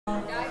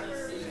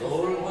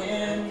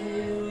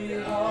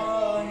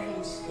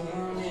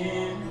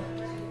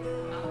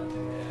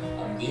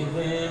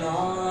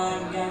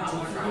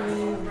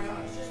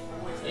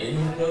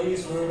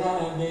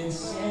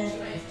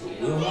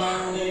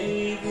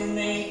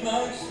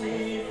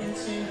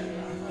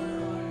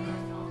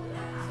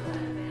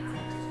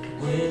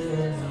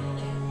with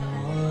no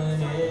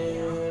one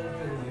ever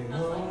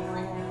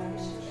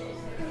knows.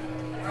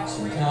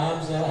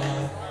 Sometimes I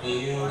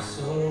feel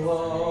so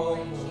all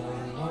alone,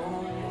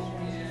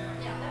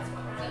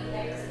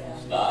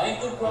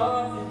 like the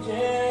prophet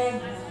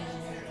Drennon.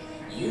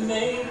 You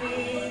may be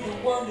the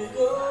one to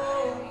go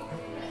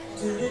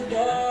to the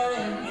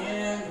dying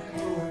and the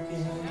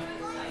broken,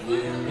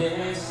 with a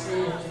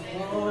message of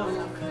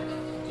hope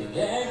to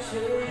that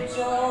church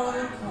on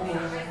the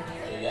corner,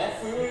 to that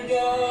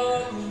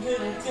forgotten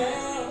little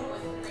town,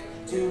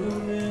 to a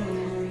room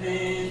of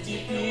empty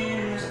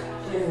pews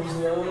where his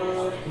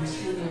love can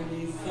still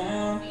be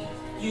found.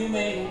 You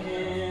may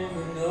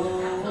never know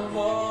of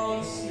all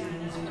the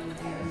seeds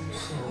you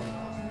sow,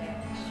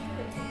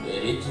 but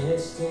it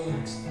just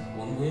takes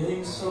one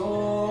willing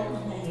soul to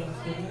make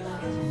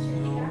things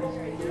know.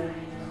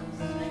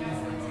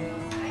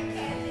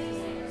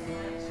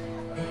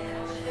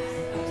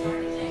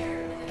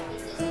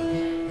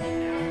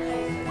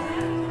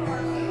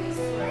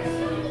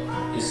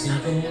 You're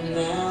seeking him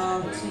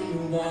now, two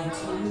by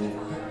two,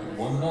 and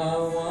one by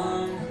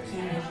one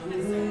came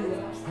through,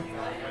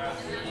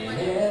 and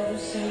every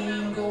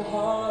single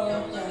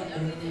heart that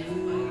they do.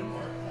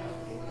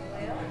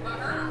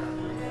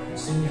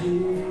 So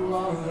you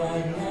are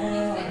right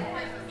now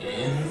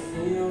in the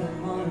field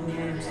among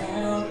your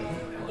town,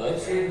 but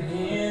your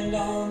hand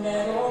on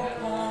that old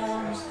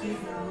plow is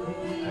giving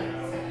way.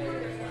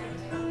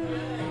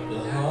 The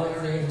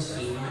harvest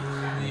you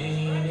may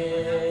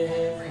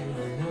never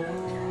know,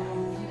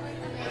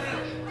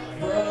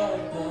 but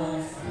my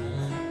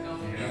friend,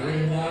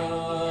 you're not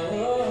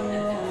alone.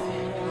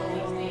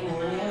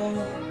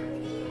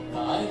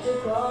 Like the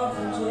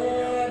prophet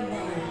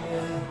Drennon,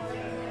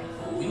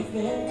 we've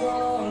been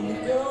called to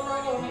go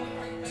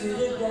to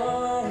the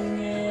dying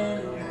and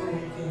the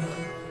broken,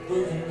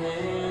 with a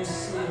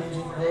message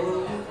of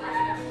hope.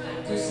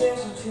 'Cause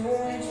there's a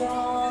church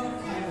on the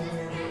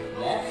corner,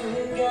 that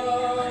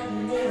forgotten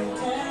little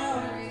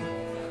town,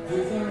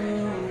 with a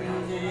room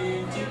of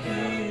empty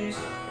pews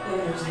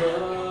where his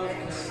love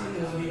can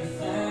still be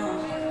found.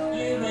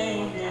 You may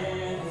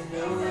never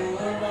know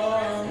of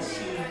all the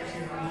seeds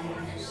you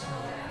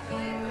sow,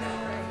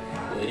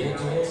 but it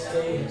just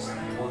takes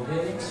one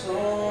willing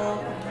soul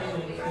to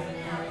make you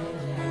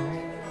know.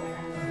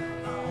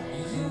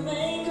 You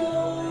may go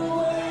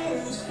where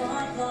the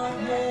spotlight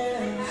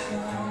never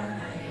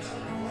shines,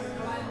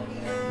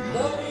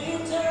 but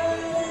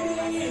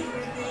eternity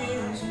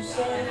reveals your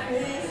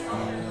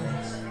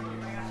sacrifice.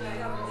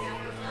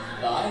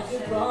 Like the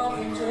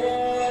prophet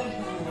Drennon,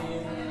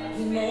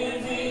 you may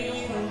be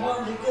the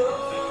one to go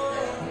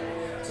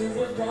to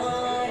the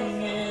dying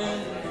and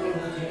the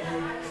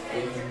broken,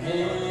 with a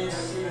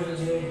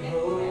message of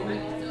hope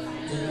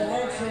to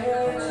that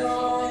church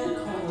on the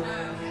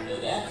corner, to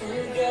that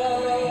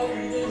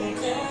forgotten little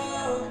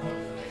town,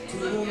 to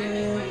the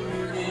room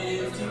of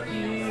empty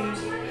pews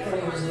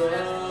where his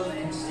love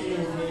can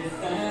still be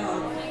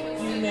found.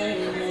 You may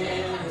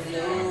never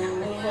know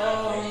of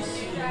all the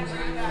seeds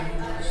you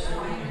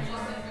sow,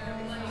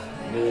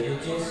 but it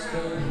just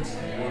takes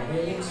one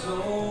willing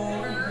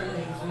soul to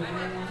make you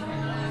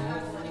know.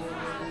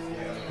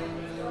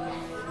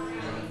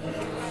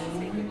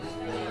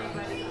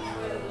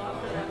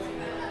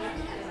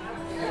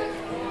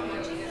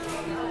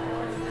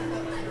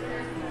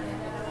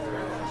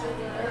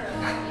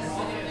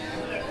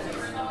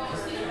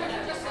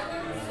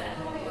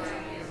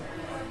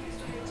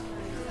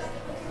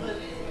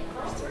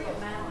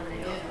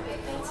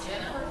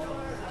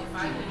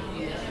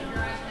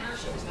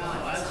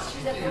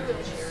 She's at the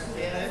wheelchair.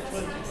 Yeah, that's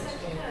what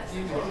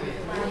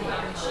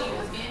she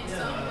was in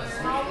somewhere.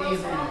 Going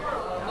somewhere.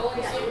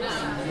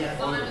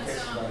 Finding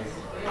somewhere.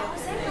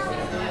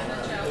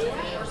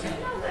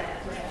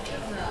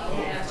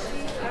 Yeah, she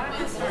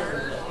went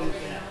her.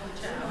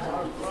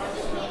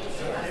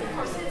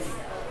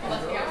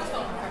 Lucky I was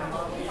home.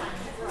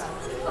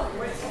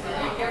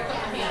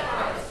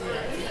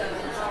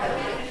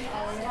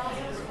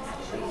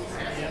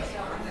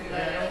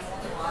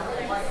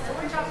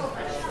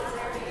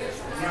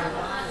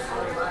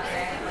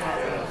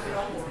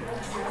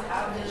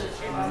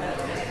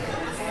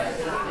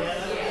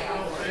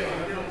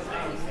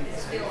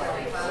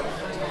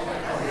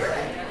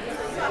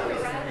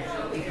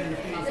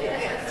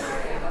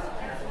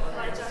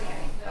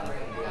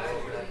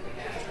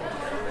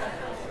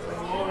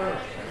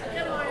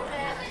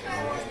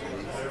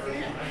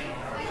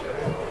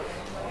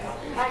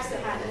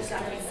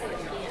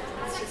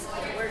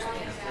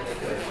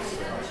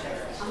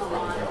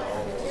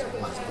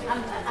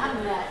 I'm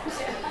not.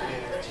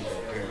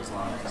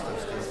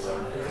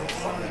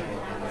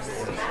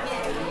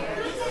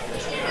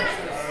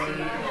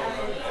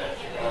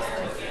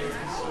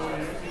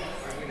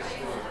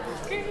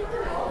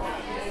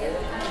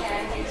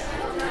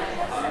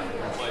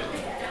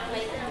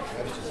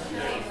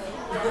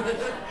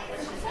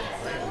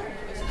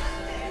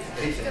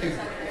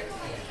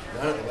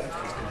 None of the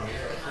lefties can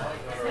hear it.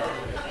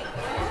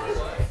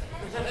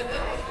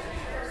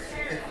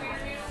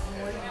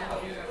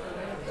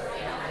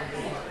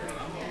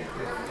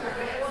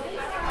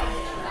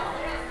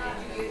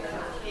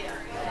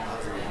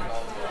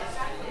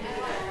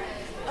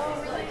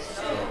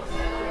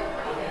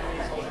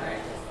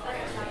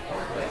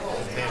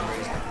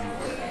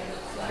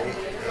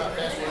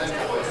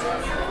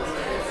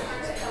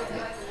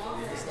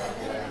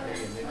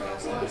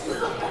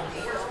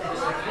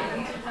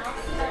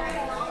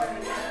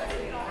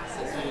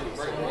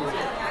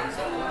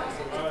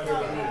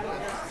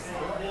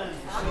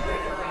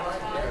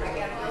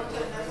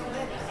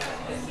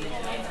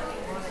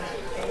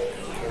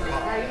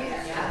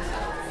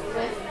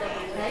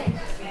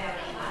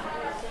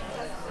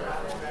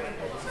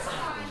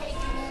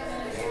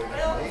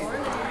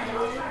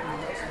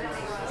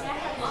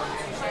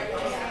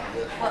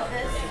 What,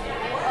 this?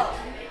 Oh.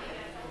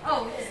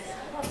 Oh, this.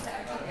 Okay.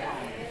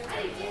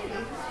 How do you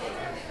do?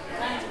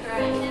 That's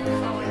great.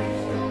 I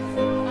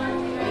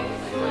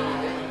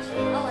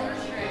like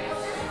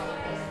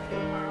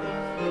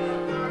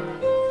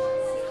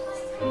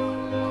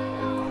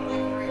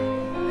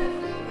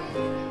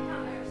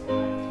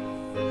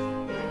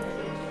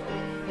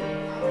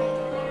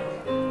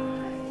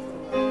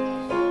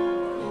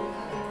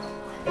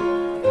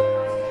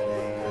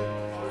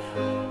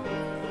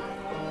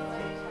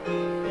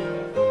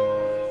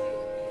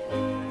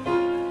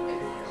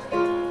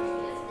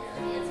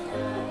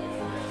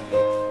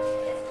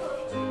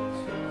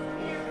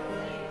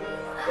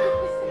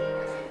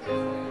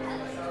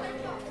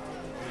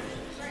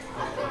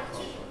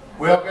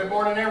Well, good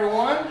morning,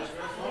 everyone.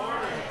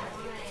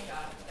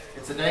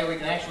 It's a day we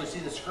can actually see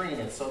the screen.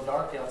 It's so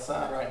dark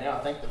outside right now. I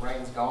think the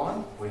rain's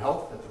gone. We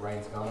hope that the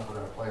rain's gone if we're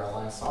going to play our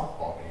last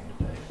softball game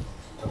today.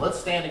 So let's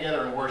stand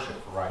together and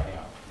worship for right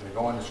now. We're going to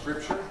go into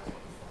Scripture.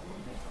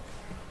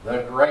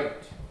 The Great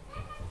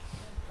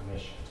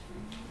Commission.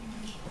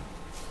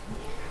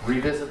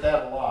 Revisit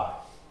that a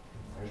lot.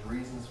 There's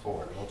reasons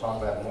for it. We'll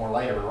talk about it more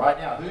later. But right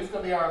now, who's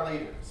going to be our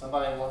leader?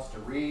 Somebody who wants to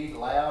read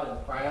loud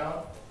and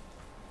proud?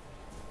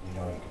 You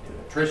know you can do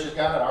it. Trisha's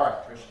got it? All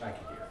right, Trisha, thank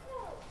you, dear.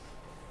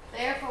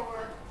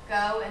 Therefore,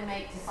 go and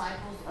make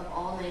disciples of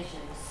all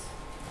nations.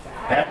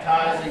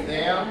 Baptizing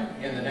them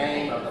in the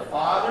name of the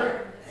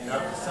Father, and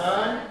of the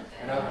Son,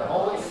 and of the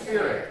Holy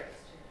Spirit.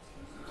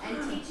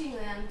 And teaching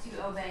them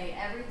to obey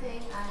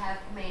everything I have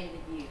commanded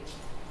you.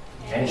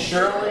 And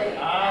surely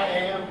I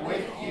am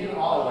with you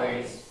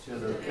always to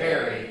the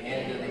very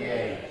end of the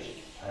age.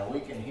 And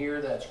we can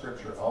hear that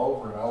scripture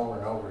over and over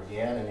and over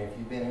again. And if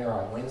you've been here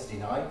on Wednesday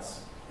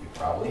nights, you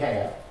probably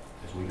have,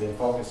 because we've been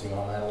focusing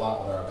on that a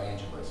lot with our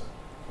evangelism.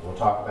 We'll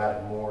talk about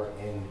it more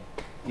in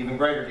even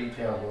greater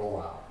detail in a little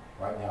while.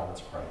 Right now,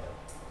 let's pray.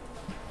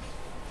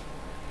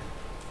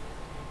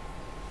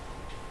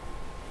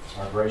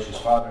 Our gracious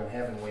Father in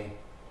heaven,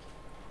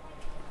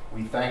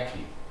 we thank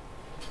you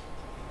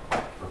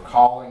for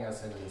calling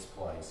us into this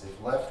place. If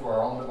left to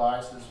our own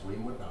devices, we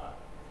would not.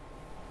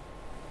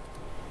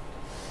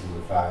 We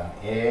would find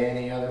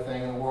any other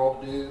thing in the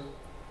world to do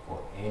for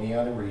any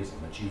other reason.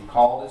 But you've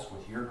called us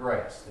with your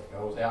grace that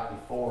goes out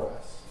before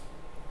us.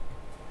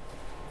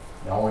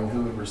 Knowing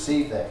who would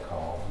receive that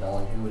call,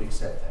 knowing who would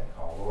accept that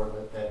call. Lord,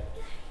 let that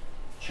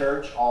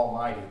church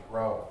almighty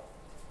grow,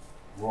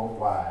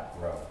 worldwide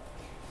grow,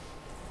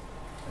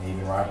 and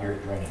even right here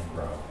at Drennon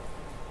grow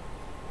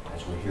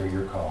as we hear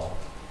your call.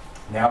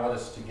 Now let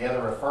us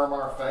together affirm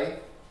our faith,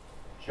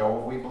 show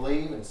what we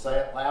believe, and say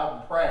it loud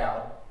and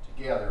proud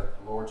together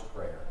the Lord's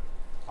Prayer.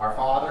 Our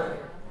Father,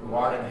 who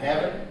art in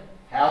heaven,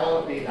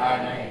 hallowed be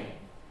thy name.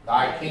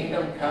 Thy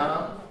kingdom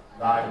come,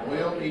 thy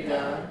will be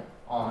done,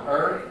 on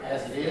earth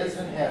as it is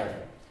in heaven.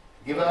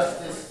 Give us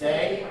this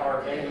day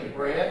our daily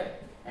bread,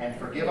 and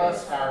forgive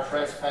us our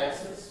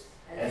trespasses,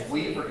 as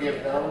we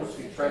forgive those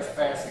who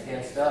trespass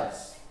against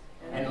us.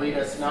 And lead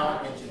us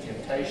not into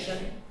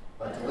temptation,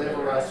 but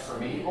deliver us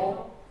from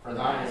evil. For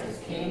thine is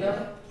the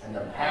kingdom, and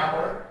the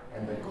power,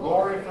 and the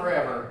glory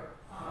forever.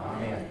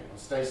 Amen. We'll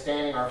stay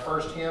standing. Our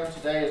first hymn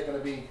today is going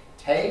to be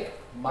Take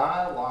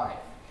My Life,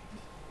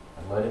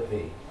 and let it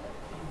be.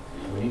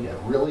 We need to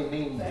really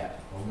mean that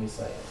when we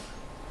say it.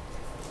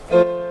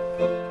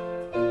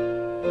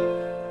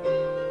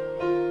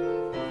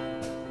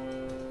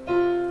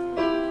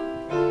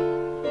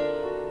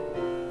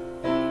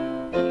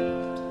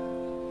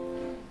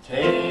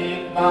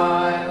 Take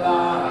my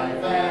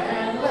life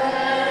and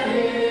let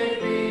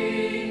it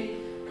be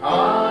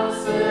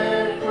consecrated,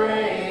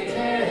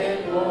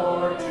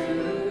 Lord,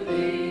 to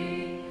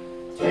thee.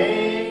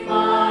 Take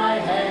my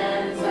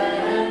hands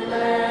and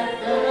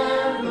let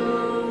them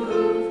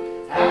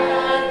move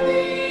at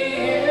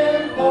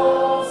the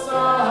impulse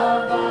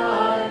of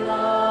thy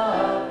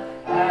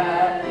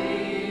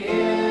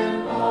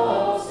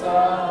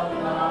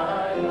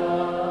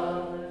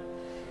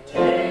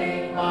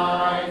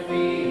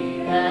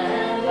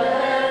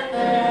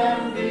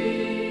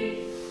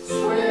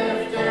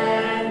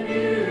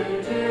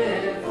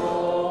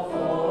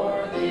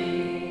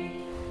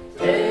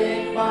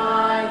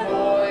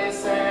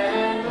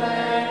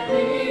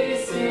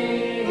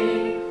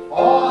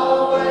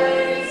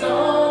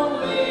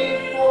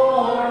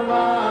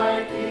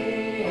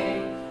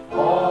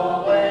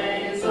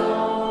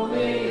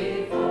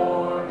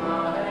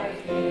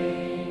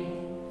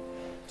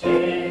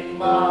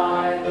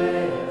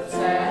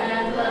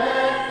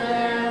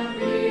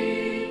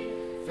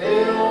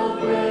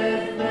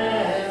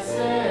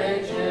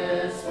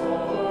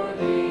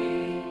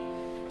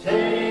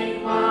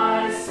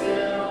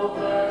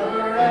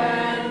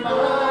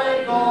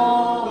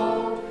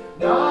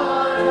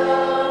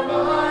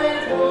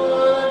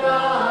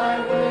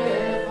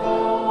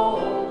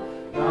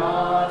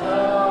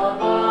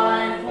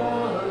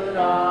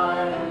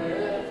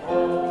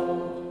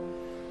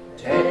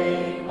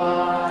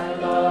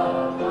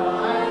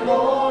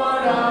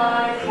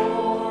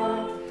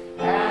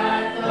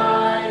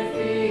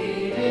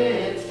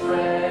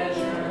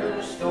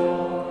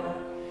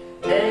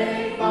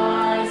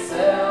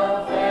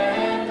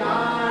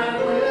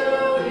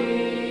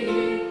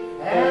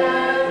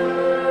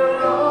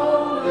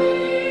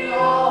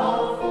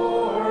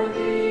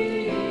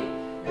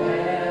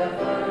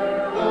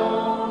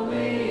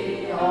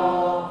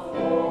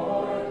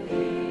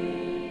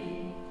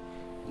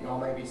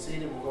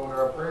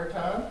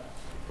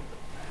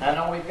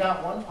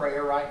got one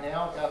prayer right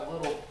now. I've got a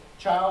little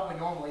child we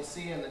normally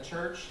see in the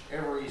church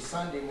every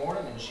Sunday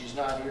morning, and she's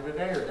not here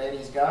today. Her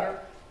daddy's got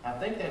her. I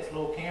think that's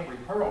little Cambry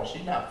Pearl.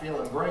 She's not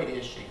feeling great,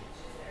 is she?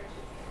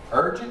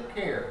 Urgent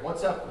care.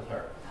 What's up with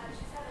her? She's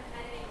having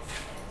headaches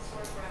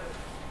and sore throat.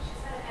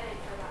 She's had a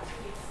headache for about 2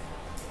 weeks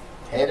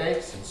now.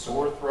 Headaches and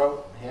sore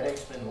throat. And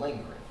headache's been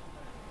lingering.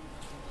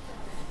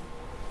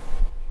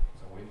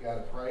 So we've got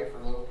to pray for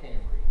little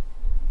Cambry.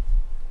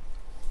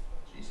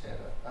 She's had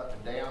a up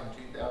and down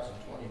in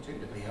 2022,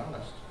 to be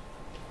honest.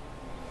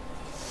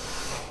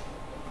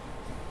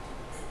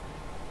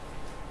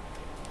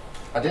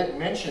 I didn't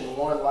mention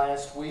one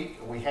last week.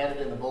 We had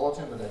it in the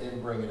bulletin, but I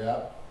didn't bring it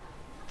up.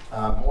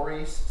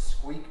 Maurice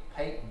Squeak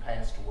Payton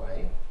passed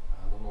away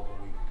a little over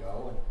a week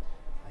ago,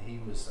 and he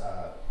was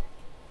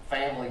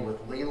family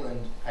with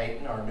Leland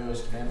Payton, our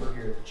newest member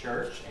here at the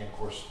church, and of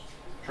course,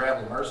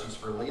 Traveling Mercies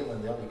for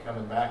Leland. They'll be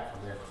coming back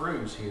from their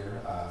cruise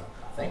here, I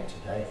think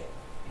today,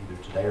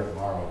 either today or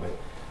tomorrow. But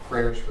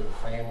prayers for the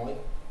family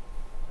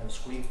of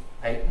Squeak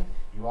Payton.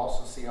 You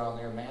also see on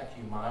there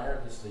Matthew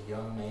Meyer. This is a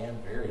young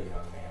man, very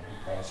young man,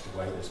 who passed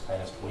away this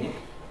past week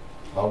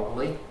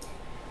locally,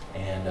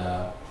 and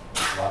a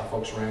lot of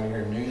folks around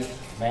here knew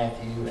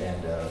Matthew,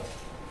 and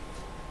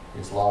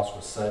his loss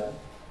was sudden,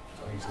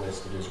 so he's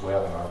listed as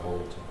well in our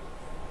bulletin.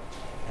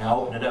 And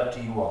I'll open it up to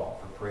you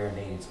all for prayer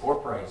needs or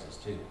praises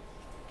too.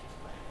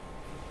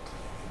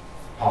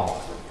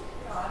 Paul.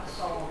 I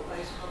saw on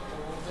Facebook a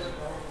little bit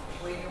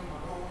of William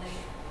Mahoney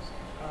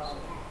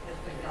has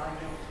been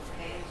diagnosed with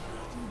cancer.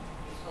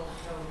 He's supposed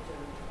to go to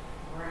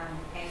Brown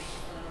Cancer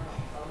Center on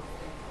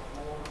Thursday for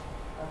more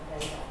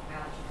update on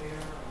how severe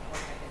and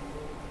what they can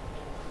do.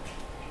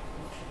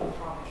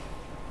 Probably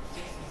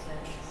 67.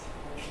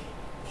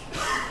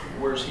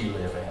 Where's he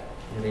live at?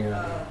 Any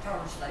idea?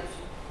 Turn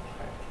station.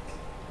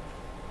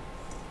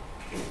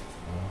 All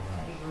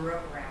He grew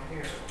up around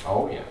here. right.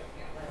 Oh yeah.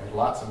 There's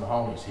lots of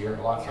Mahonies here,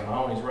 lots of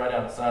Mahonies right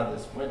outside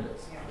this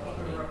windows. Yeah,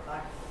 he grew up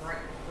like right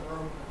to the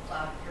road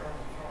beside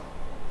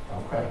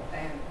Charles. Okay.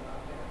 Family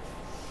out there.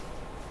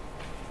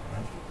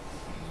 Right.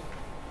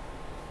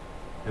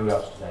 Who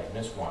else today?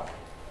 Miss White.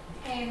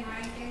 Anne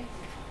Rankin,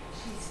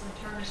 she's from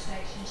Turner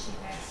Station, she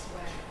passed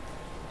away.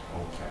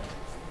 Okay.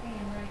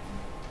 Anne Rankin.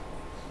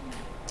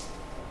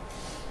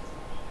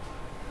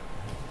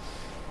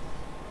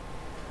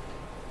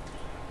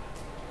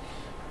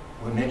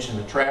 We mentioned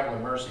the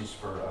Traveling Mercies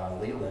for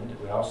Leland.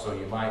 We also,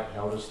 you might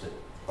notice that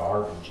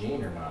Barb and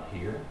Jean are not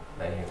here.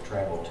 They have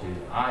traveled to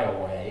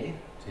Iowa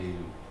to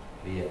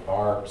be at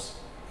Barb's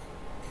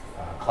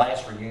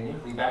class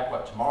reunion. Be back,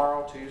 what,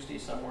 tomorrow, Tuesday,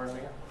 somewhere in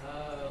there?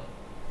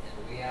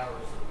 In the wee hours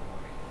of the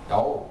morning.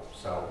 Oh,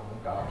 so, oh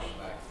gosh.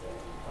 Back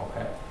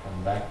there. Okay,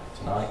 coming back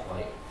tonight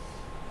late.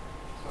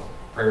 So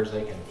prayers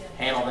they can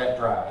handle that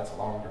drive. That's a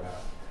long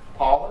drive.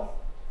 Paula?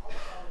 Also,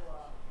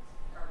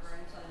 our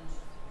grandson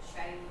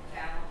Shane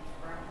Callum's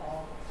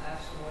grandpa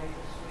passed away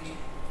this week.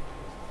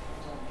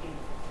 So keep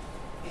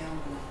him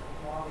and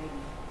Wally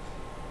and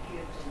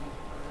kids in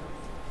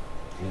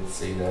prayers. Did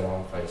see that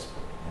on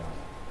Facebook. Yeah.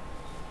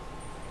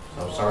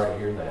 So sorry to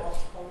hear that.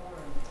 Lost four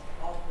and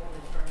all four of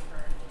his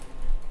grandparents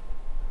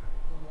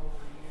in a little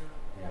over a year.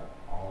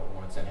 Yeah, all at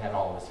once, and had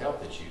all of his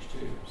health issues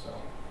too. So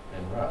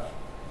been rough.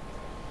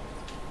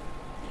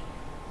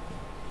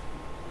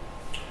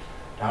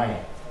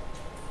 Diane.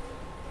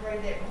 Pray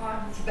that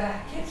Juan's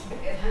back, it's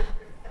better.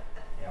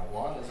 Yeah,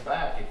 Wanda's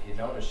back. If you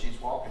notice, she's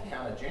walking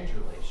kind of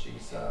gingerly.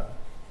 She's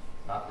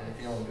not been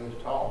feeling good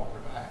at all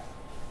with her back.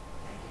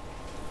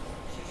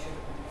 She should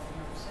have been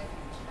number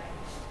second today.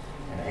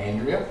 And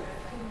Andrea.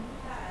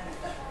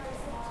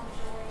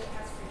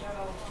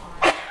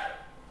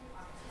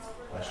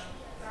 Question.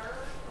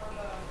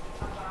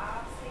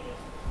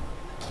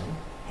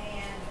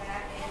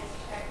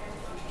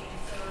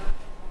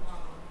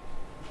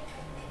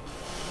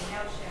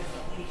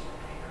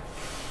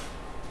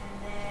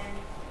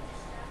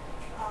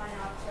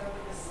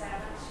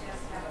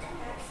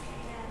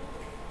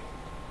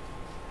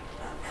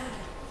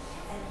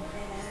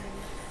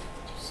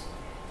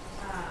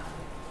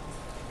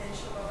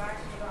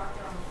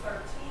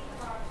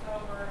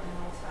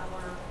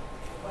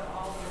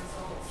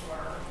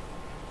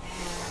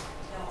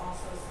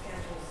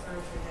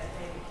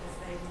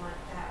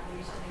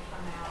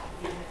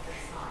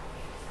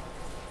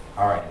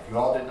 All right, if you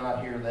all did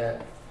not hear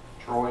that,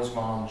 Troy's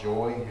mom,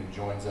 Joy, who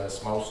joins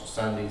us most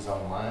Sundays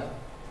online,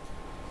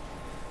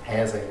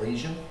 has a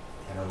lesion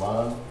in her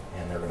lung,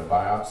 and they're going to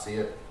biopsy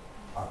it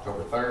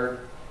October 3rd,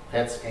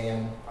 PET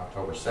scan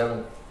October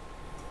 7th,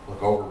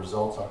 look over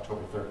results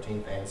October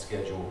 13th, and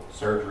schedule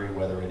surgery,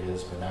 whether it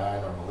is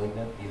benign or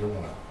malignant, either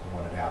one. We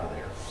want it out of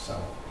there. So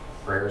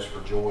prayers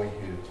for Joy,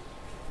 who's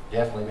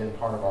definitely been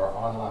part of our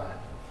online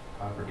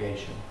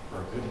congregation for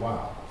a good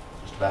while,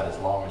 just about as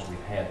long as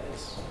we've had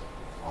this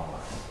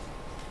online.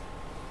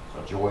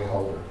 So Joy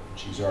Holder,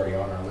 she's already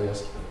on our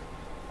list,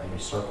 but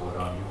maybe circle it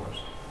on yours.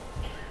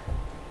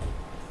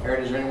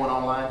 Erin, is there anyone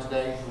online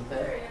today with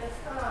that? There is.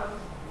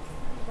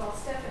 Well,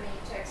 Stephanie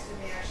texted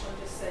me actually,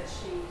 just said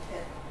she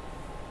had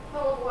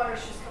puddle of water.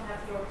 She's coming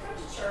out the door to come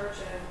to church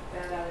and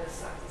found out it was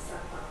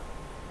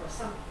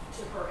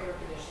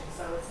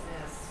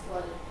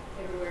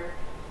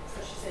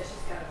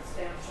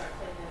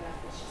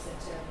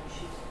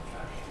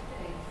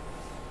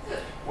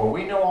Well,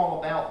 we know all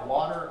about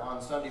water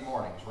on Sunday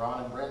mornings.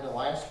 Ron and Brenda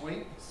last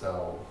week,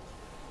 so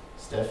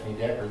Stephanie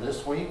Decker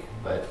this week,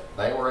 but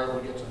they were able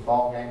to get to the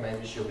ball game.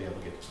 Maybe she'll be able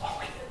to get to the ball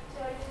game.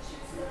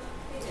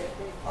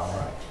 All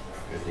right,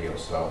 good deal.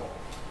 So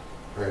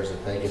prayers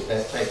that they get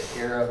that taken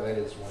care of. That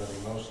is one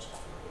of the most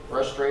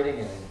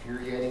frustrating and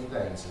infuriating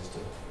things, is to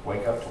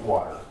wake up to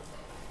water.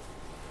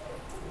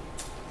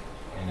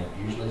 And it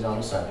usually is on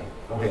a Sunday.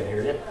 Go ahead,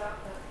 Harriet.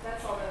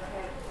 That's all that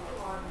I have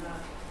on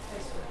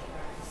Facebook that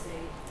I can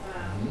see.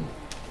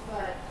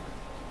 But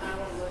I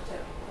want to look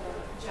at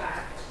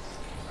Jack,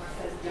 our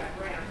cousin Jack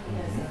Brown. He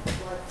has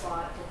a blood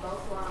clot in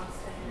both lungs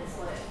and in his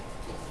leg.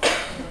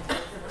 And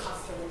he's in the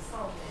hospital. He's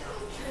home now.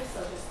 So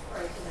just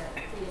pray for that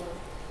healing.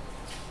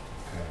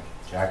 Okay.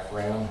 Jack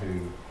Brown,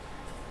 who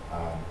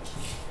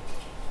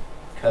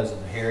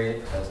cousin to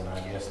Harriet, cousin I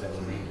guess that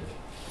would be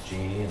to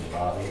Jeannie and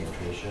Bobby and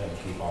Tricia, and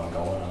keep on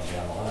going on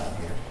down the line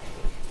here.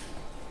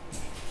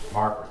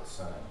 Margaret's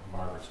son.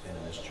 Margaret's been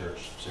in this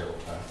church several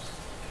times.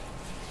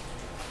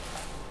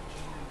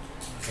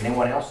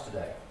 Anyone else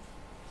today?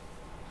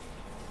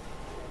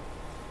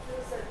 There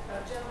was a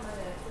gentleman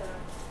at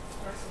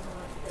nursing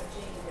home, I think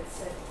Jeannie had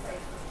said to pray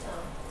for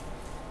him.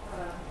 I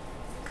don't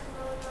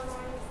really know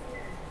why he's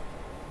there.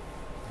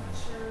 Not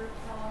sure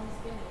how long he's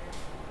been here.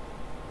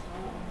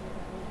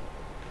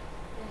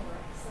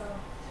 Anyway, so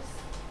just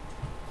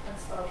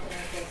unspoken,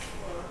 I guess,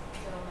 for a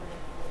gentleman at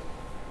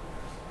the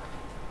nursing home.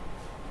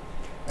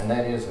 And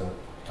that is a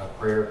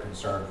prayer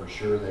concern for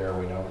sure there.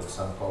 We know that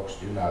some folks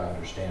do not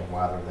understand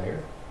why they're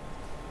there,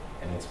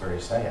 and it's very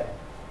sad.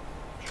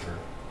 Sure.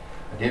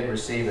 I did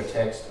receive a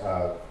text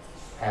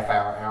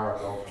hour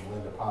ago from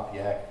Linda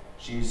Popiak.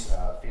 She's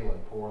feeling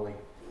poorly.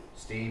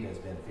 Steve has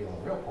been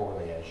feeling real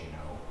poorly, as you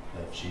know,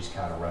 that she's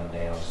kind of run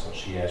down, so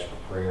she asked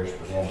for prayers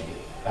for them to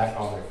get back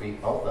on their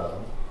feet, both of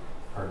them,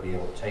 her to be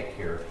able to take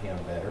care of him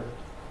better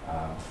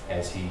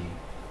as he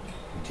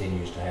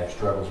continues to have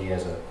struggles. He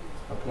has an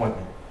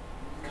appointment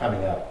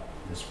coming up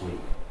this week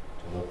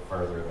to look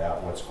further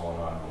about what's going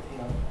on with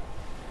him.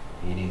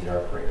 He needs our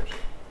prayers,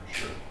 for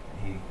sure.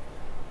 And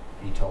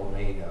he told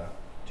me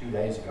 2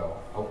 days ago,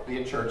 hope to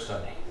be at church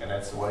Sunday, and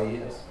that's the way he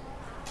is.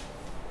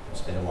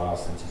 It's been a while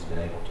since he's been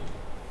able to.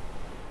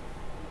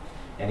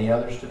 Any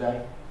others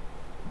today?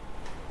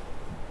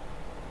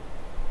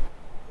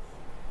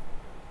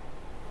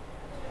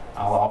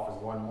 I'll offer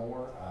one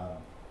more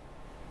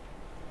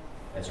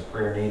as a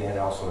prayer need, and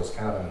also as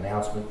kind of an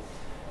announcement.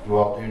 You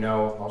all do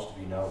know, most of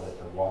you know, that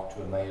the Walk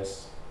to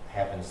Emmaus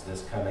happens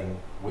this coming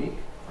week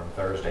from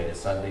Thursday to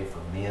Sunday for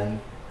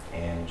men,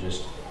 and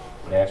just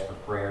would ask for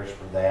prayers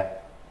for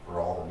that, for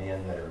all the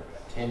men that are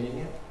attending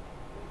it,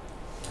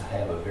 to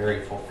have a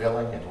very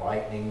fulfilling,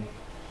 enlightening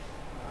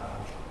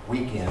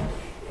weekend,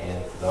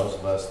 and for those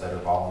of us that are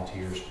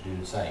volunteers to do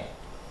the same.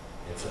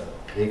 It's a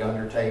big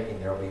undertaking.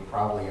 There will be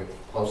probably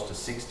close to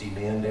 60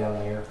 men down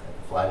there at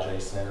the Flagey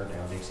Center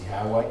down Dixie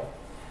Highway,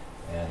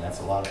 and that's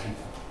a lot of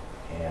people.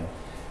 And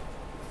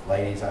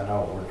ladies, I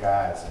know we're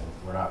guys and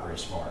we're not very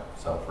smart,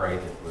 so pray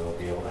that we'll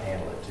be able to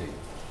handle it too.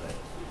 But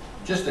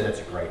just that it's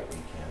a great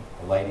weekend.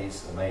 The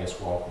ladies' Emmaus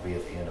Walk will be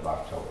at the end of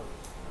October.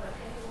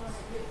 Anyone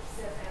who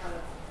sent out a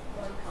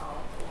one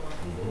call for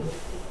people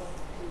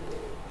to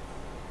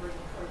bring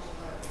encouraging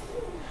words.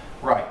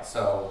 Right,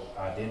 so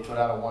I did put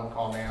out a one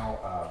call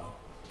now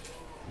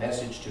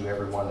message to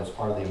everyone that's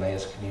part of the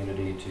Emmaus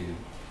community to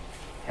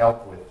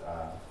help with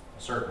a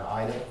certain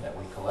item that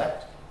we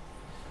collect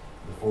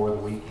before the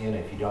weekend.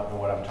 If you don't know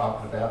what I'm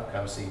talking about,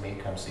 come see me,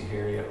 come see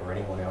Harriet, or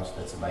anyone else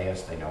that's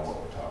Emmaus. They know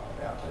what we're talking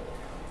about. But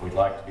we'd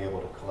like to be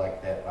able to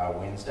collect that by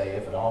Wednesday,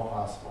 if at all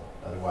possible.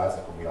 Otherwise,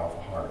 it will be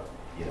awful hard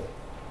to get it.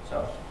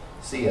 So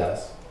see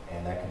us,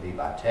 and that can be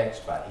by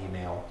text, by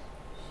email,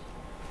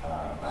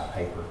 by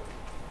paper,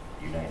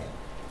 you name it.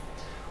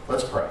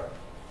 Let's pray.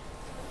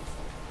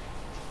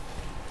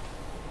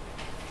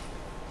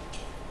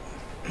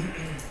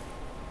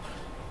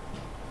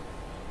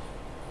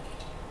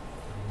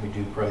 We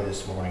do pray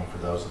this morning for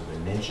those that have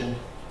been mentioned,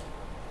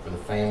 for the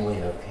family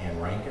of Ann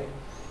Rankin,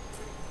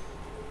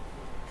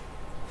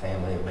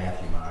 family of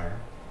Matthew Meyer,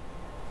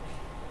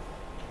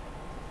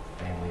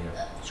 family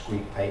of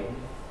Squeak Payton,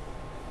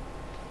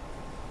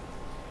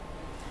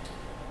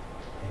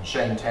 and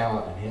Shane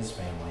Talent and his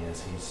family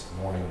as he's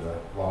mourning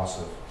the loss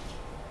of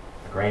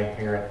a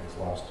grandparent. He's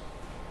lost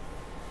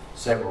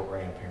several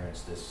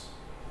grandparents this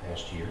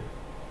past year.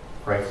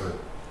 Pray for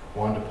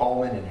Wanda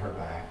Pullman and her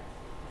back,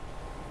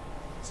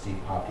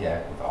 Steve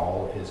Popiak with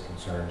all of his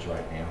concerns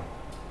right now,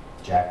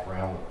 Jack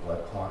Brown with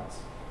blood clots,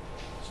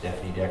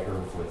 Stephanie Decker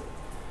with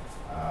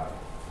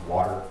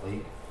water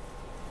leak,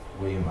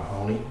 William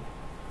Mahoney,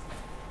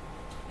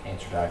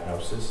 cancer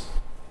diagnosis,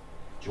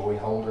 Joy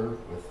Holder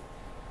with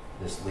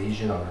this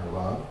lesion on her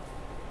lung,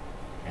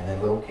 and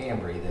then little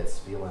Cambry that's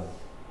feeling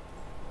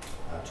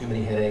too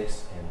many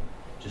headaches and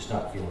just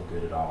not feeling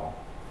good at all.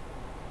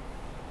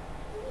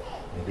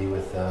 Maybe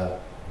with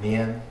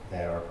men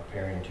that are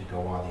preparing to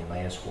go on the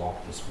Emmaus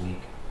Walk this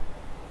week,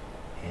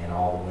 and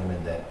all the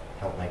women that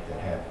help make that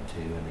happen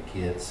too, and the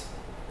kids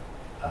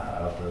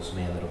of those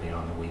men that'll be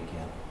on the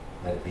weekend.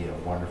 Let it be a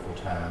wonderful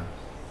time,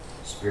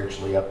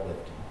 spiritually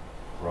uplifting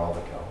for all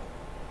that go.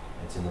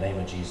 It's in the name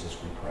of Jesus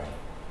we pray.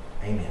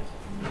 Amen.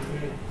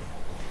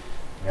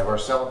 We have our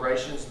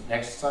celebrations.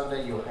 Next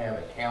Sunday you'll have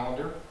a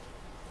calendar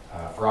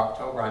for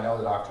October. I know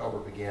that October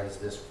begins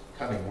this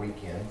coming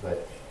weekend,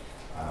 but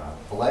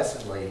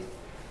blessedly,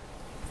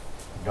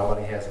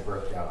 nobody has a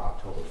birthday on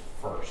October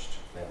 1st.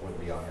 That would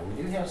be on there.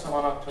 We do have some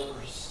on October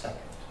 2nd,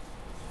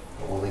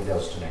 but we'll leave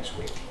those to next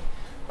week.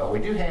 But we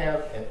do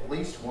have at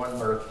least one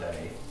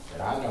birthday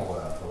that I know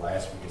of the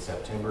last week of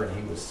September, and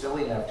he was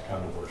silly enough to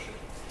come to worship.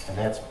 And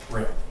that's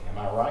Brenton. Am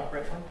I right,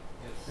 Brenton?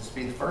 This will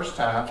be the first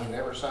time we've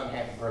ever sung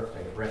happy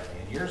birthday to Brenton.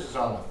 And yours is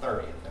on the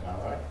 30th, am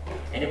I right?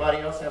 Anybody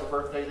else have a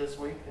birthday this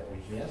week that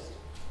we've missed?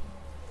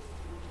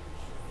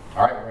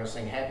 All right, we're going to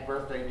sing happy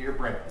birthday, dear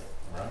Brenton.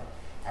 All right?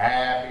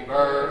 Happy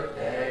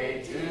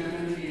birthday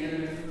to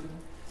you.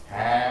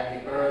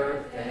 Happy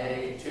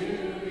birthday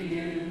to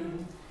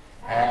you.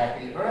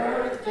 Happy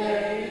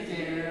birthday,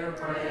 dear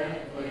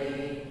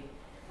Brentley.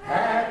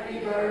 Happy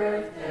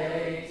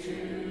birthday to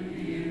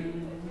you.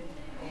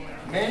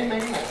 Many,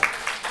 many more.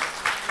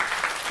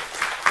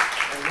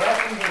 And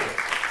welcome here.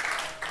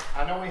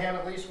 I know we have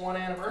at least one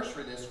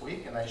anniversary this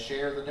week, and they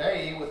share the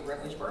day with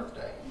Brentley's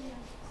birthday.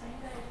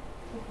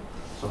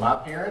 So my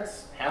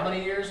parents, how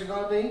many years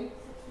ago it be?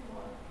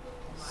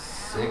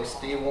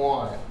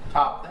 61.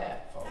 Top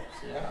that, folks.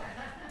 Yeah.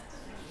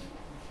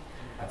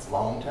 That's a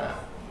long time.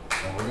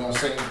 And we're going to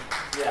sing,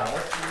 yeah,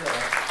 let's do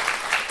that.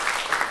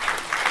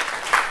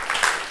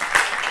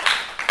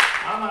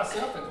 I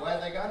myself am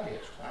glad they got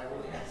hitched. I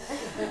really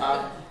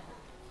am.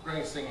 We're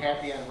going to sing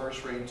happy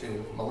anniversary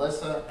to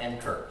Melissa and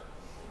Kurt.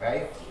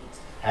 Okay?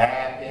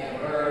 Happy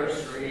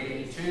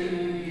anniversary to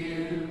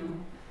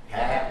you.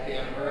 Happy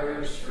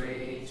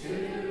anniversary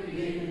to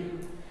you.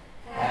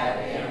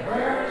 Happy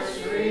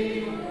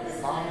anniversary,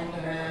 Mom and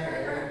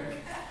Dad.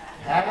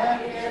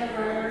 Happy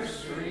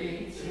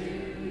anniversary to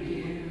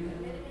you.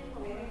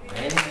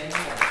 Amen.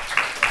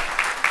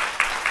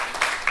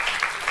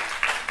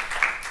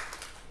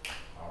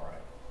 All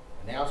right.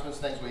 Announcements,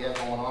 things we have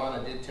going on.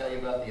 I did tell you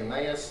about the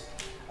Emmaus.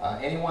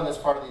 Anyone that's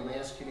part of the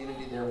Emmaus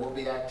community, there will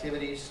be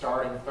activities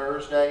starting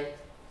Thursday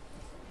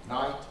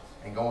night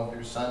and going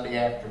through Sunday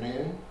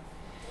afternoon.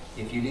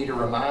 If you need a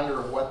reminder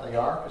of what they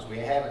are, because we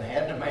haven't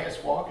had an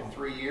Emmaus walk in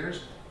 3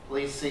 years,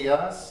 please see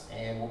us,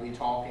 and we'll be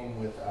talking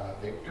with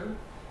Victor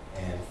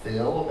and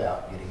Phil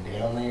about getting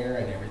down there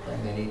and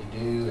everything they need to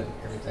do and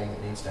everything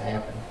that needs to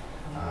happen.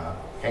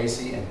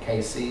 Casey and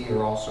KC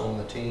are also on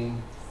the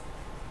team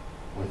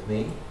with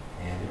me,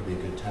 and it'll be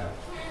a good time.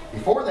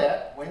 Before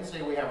that,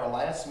 Wednesday we have our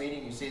last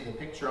meeting. You see the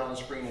picture on the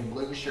screen in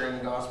blue, Sharing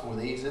the Gospel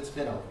with Ease. It's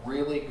been a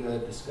really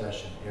good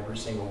discussion every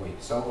single week.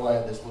 So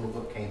glad this little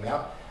book came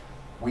out.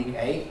 Week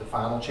 8, the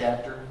final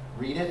chapter.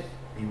 Read it,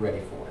 be ready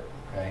for it.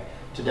 Okay.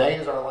 Today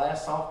is our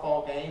last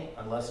softball game,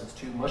 unless it's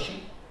too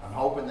mushy. I'm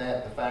hoping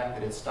that the fact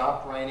that it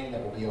stopped raining,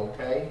 that will be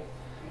okay.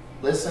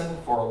 Listen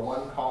for a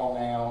one call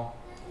now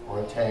or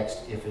a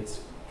text if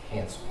it's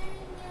canceled.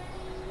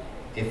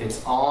 If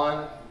it's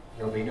on,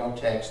 there'll be no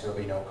text, there'll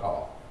be no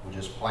call. We'll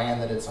just plan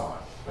that it's on.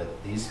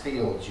 But these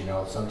fields, you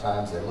know,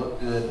 sometimes they look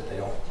good,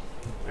 but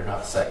they're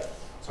not safe.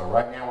 So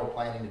right now we're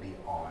planning to be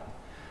on.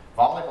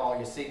 Volleyball,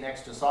 you see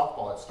next to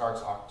softball, it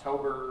starts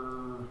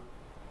October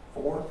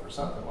 4th or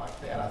something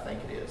like that, I think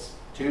it is.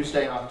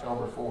 Tuesday,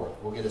 October 4th.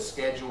 We'll get a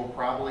schedule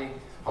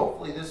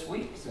hopefully this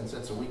week, since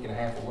it's a week and a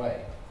half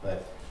away.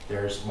 But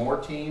there's more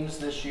teams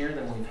this year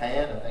than we've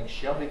had. I think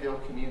Shelbyville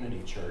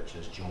Community Church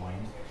has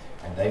joined,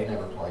 and they've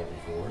never played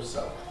before,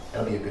 so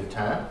that'll be a good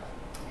time.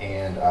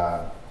 And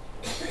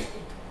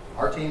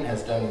our team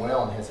has done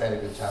well and has had a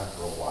good time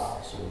for a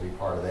while, so we'll be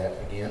part of that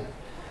again.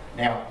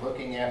 Now,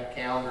 looking at the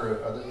calendar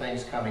of other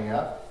things coming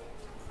up,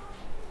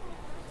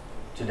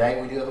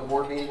 today we do have a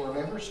board meeting.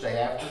 Remember, stay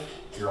after.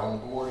 If you're on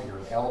the board, you're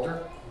an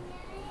elder.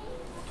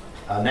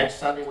 Next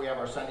Sunday we have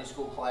our Sunday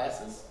school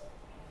classes,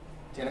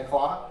 10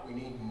 o'clock. We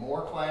need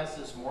more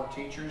classes, more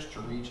teachers to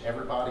reach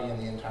everybody in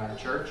the entire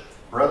church.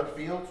 Brother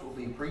Fields will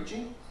be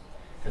preaching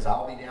because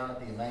I'll be down at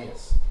the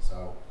Emmaus.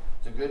 So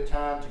it's a good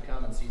time to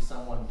come and see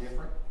someone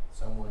different,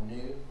 someone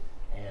new,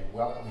 and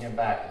welcome him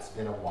back. It's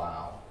been a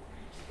while.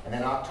 And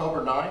then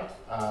October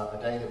 9th, the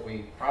day that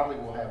we probably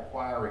will have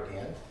choir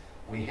again,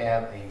 we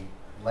have a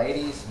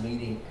ladies'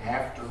 meeting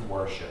after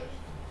worship.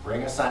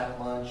 Bring a sack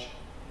lunch.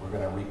 We're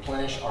going to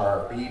replenish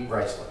our bead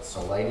bracelets.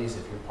 So ladies,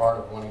 if you're part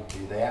of wanting to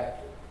do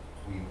that,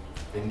 we've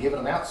been giving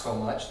them out so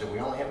much that we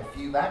only have a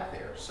few back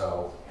there.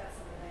 So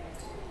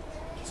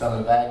some in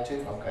the bag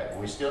too? Okay.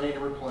 Well, we still need to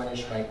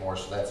replenish, make more,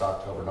 so that's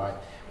October 9th.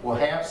 We'll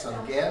have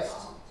some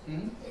guests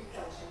in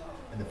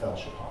the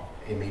fellowship hall.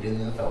 A meeting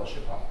in the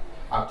fellowship hall.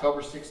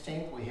 October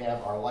 16th, we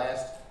have our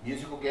last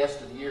musical guest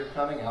of the year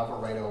coming,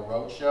 Alvarado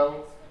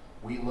Roadshow.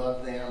 We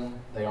love them.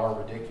 They are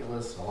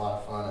ridiculous, a lot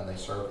of fun, and they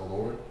serve the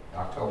Lord.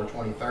 October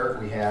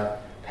 23rd, we have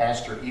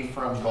Pastor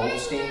Ephraim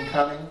Goldstein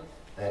coming,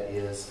 that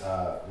is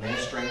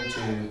ministering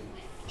to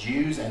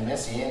Jews and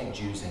Messianic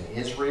Jews in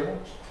Israel.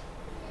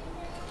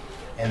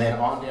 And then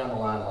on down the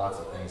line, lots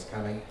of things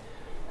coming.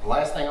 The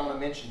last thing I'm going to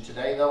mention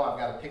today, though, I've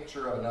got a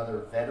picture of another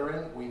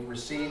veteran. We've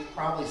received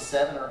probably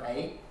 7 or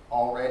 8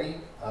 already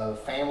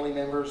of family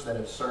members that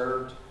have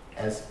served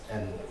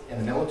in the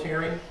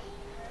military.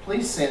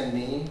 Please send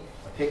me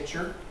a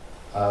picture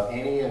of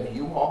any of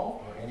you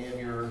all or any of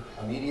your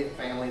immediate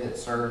family that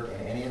served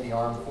in any of the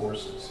armed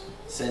forces.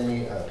 Send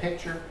me a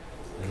picture,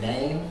 the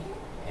name,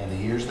 and the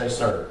years they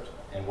served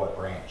and what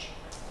branch.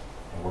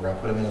 And we're going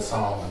to put them in a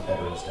song on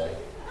Veterans Day.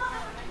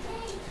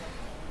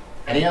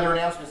 Any other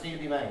announcements need to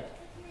be made?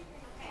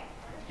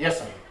 Yes,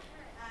 sir.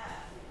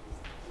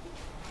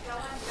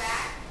 Going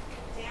back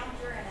down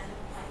Drennon,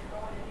 like you're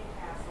going to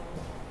Newcastle,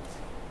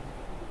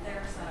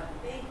 there's a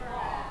big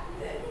rock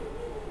that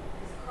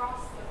is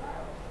across the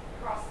road,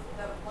 across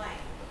the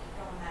lane,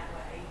 going that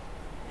way.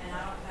 And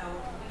I don't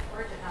know,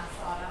 Bridget and I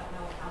saw it, I don't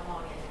know how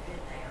long it had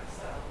been there,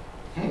 so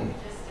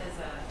just as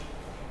a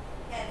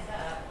heads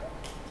up,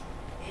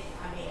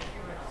 I mean, if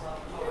you're in a low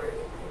car, you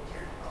can put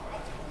your car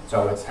up.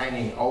 So it's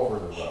hanging over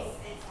the road.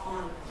 It's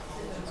on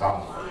It's the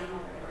on. line.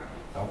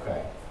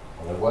 Okay.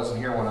 Well, it wasn't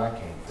here when I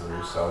came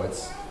through, so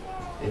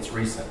it's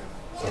recent.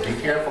 So be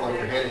careful if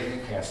you're headed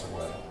Newcastle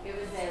way. It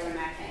was there when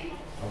I came.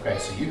 Okay,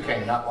 so you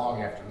came not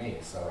long after me,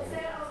 so. Is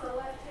that on the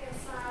left-hand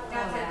side?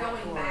 Got that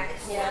going back.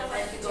 Yeah,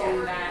 that's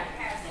going back.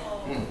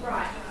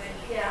 Right,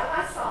 yeah,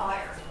 I saw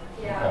it.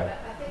 Yeah, Okay.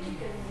 but I think you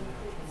can,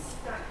 it's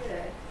not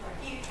good.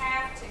 You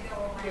have to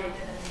go around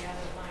it in the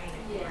other lane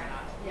and go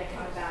around. Yeah,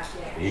 coming back,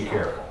 yeah. Be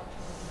careful.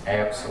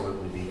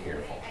 Absolutely be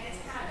careful. And it's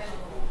kind of been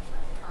a little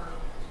curve.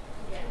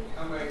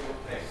 I'm going to go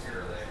take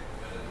care of that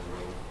in a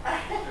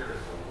minute. There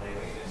is a lane.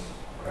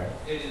 Okay.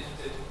 It's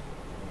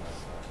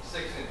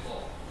 6 inch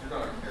long. You're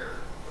going to care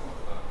so much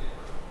about it.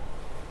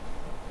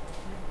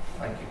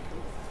 Thank you.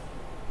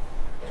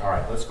 All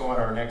right, let's go on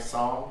to our next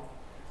song.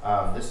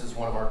 This is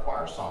one of our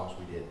choir songs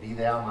we did, Be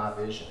Thou My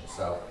Vision.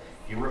 So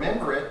if you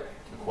remember it,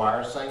 the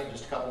choir sang it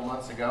just a couple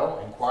months ago,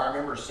 and choir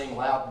members sing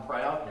loud and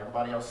proud, and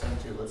everybody else sing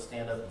too. Let's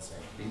stand up and sing,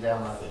 Be Thou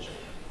My Vision.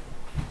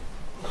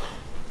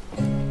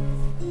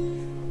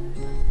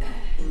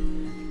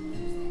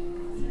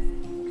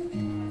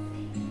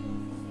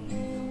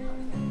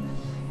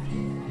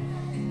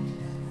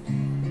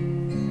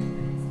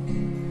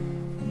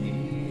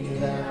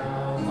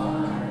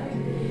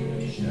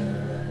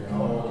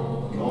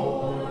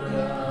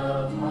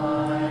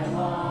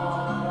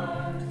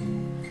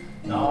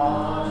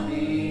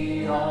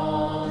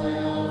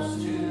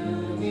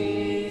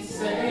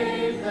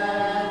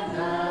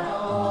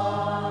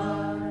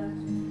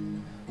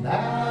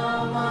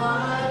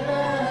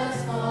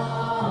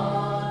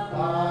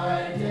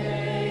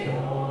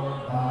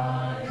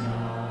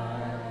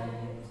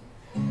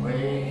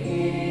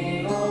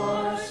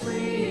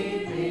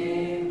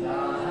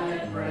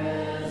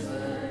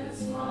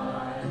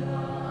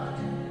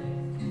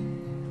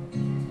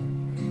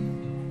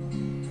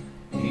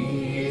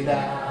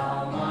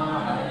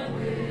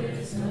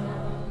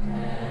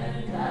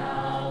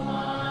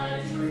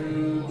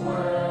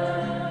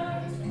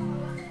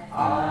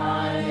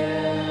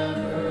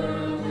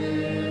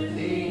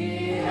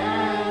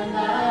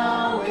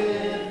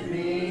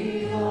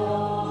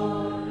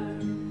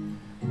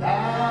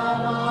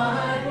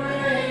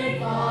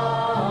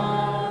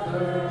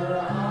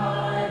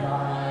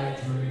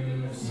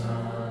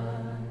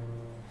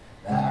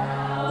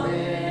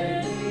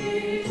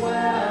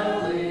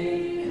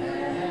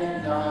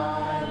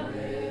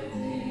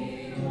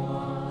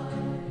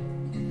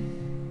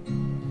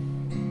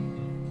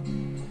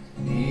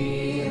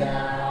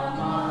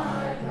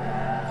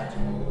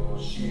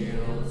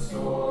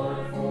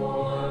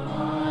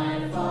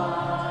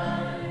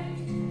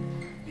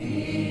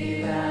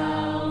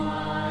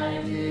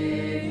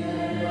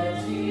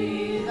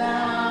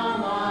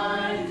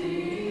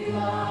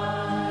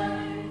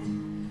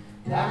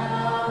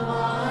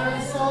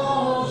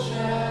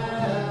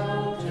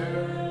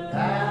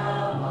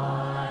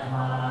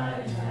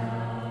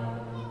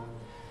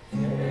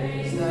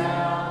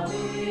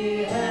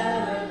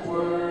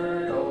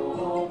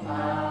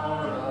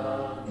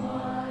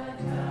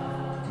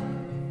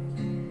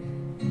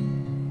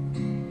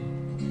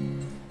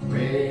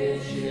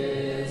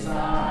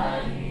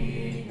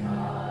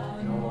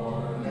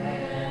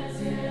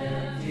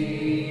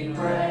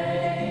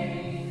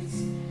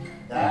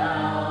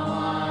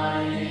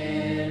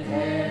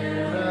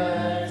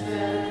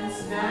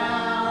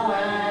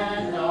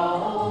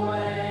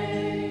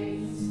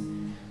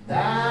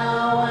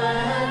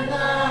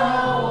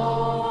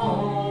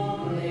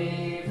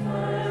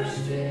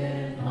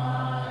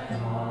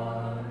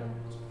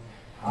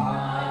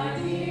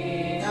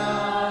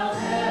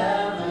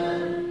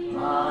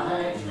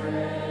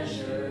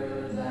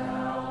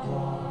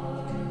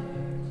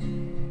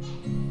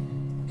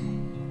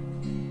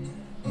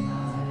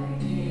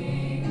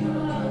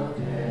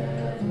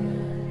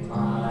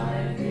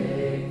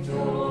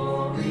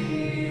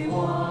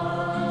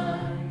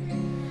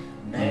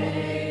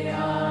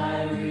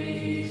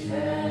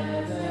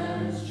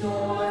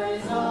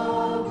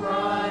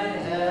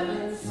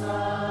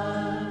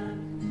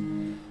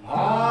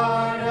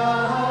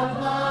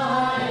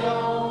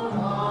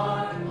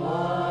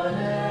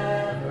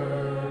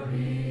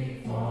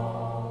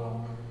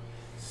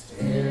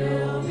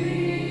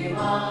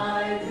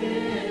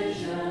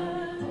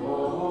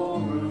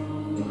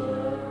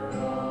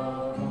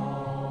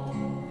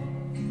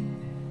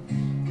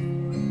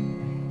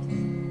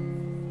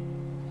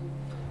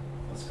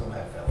 gonna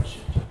have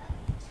fellowship.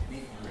 Meet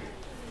and greet.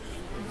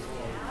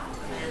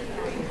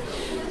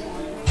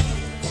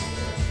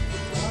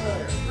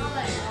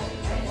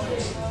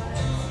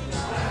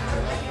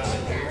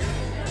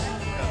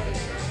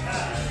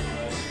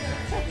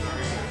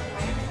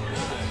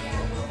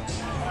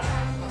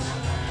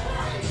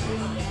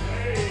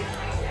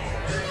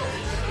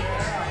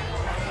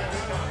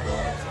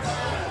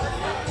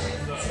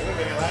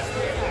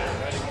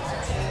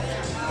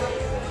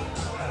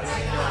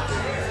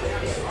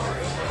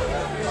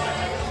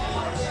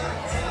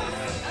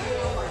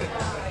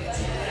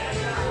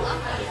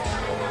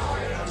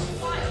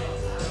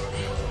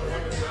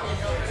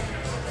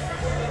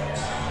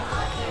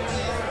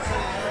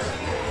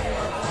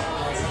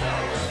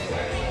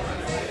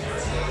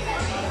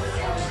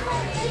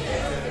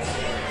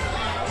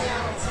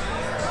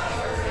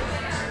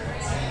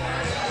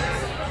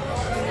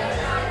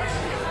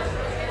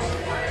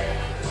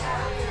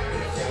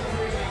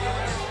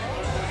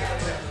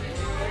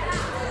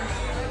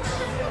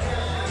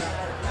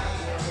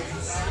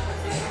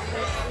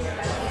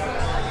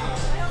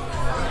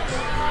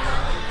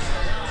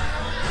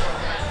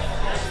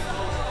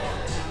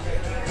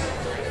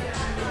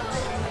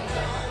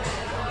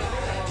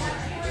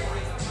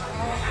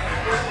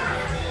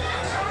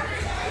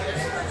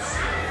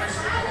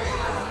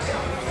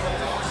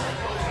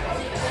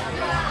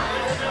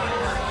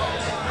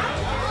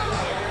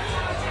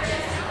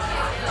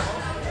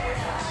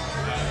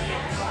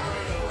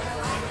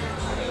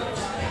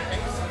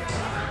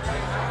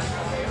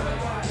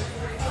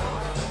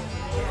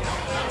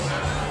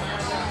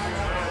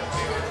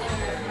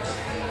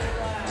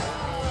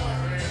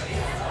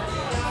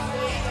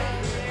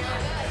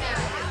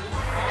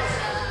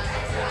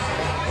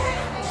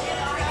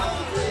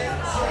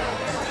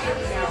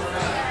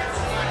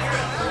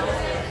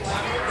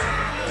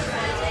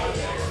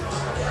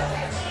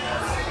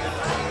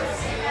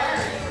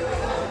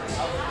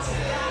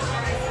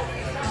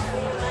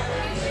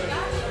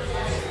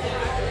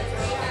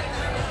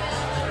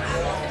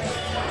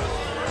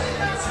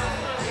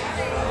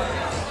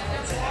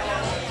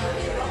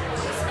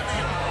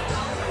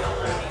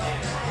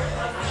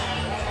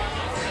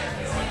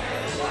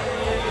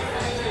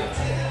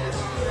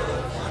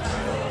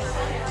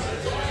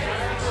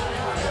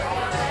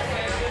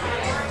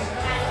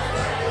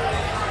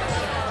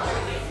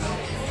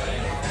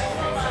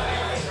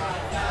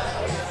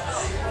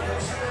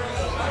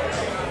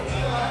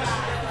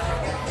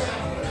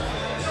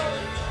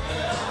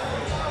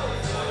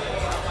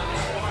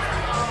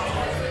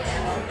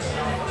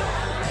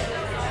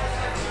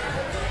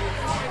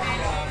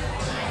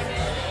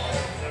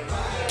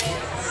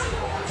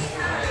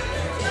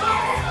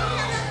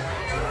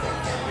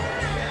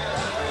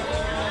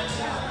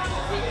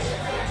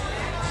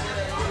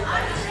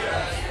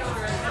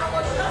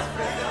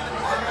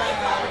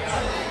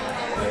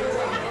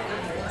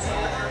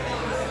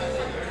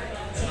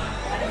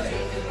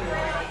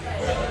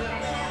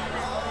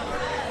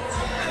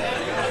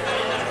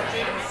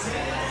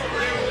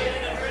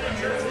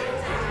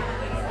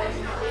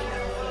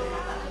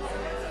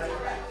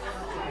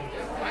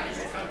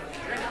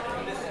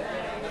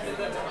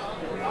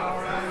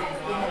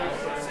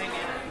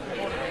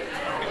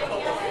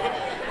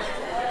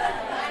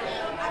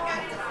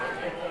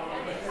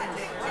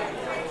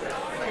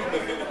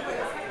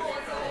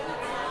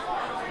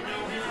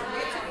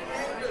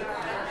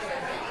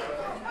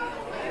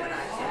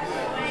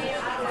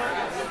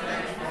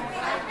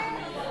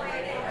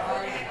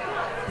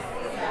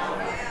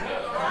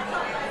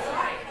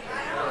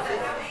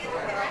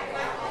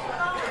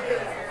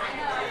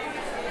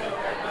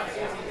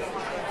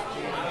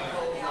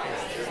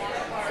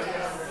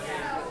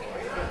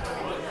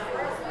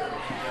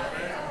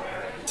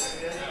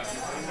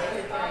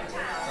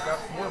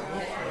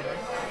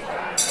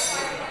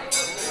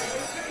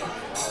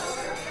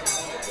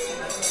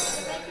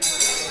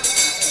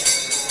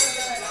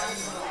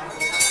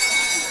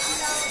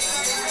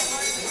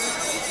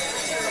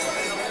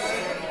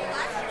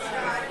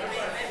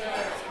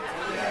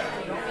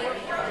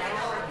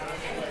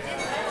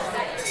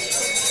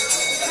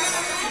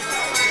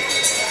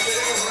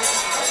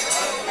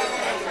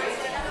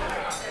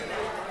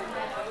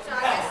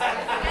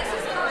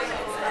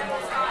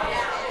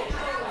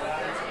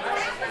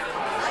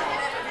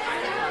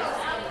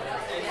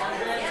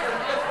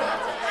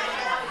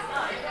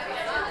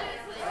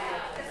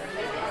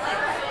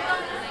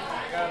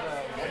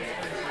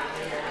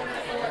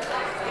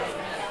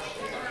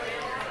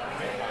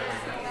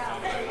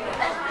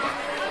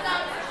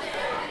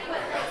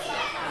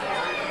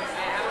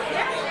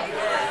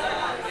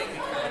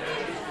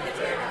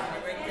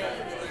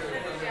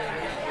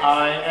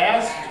 I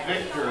asked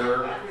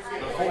Victor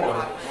before,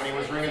 when he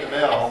was ringing the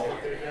bell,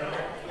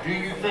 do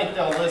you think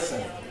they'll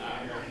listen?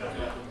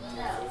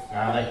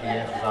 I think the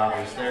answer's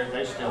obvious.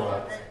 They're still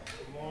up.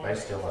 They're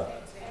still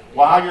up.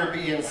 While you're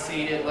being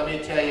seated, let me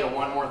tell you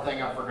one more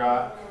thing I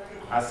forgot.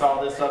 I saw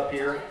this up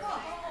here.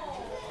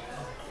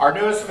 Our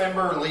newest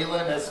member,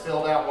 Leland, has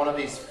filled out one of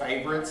these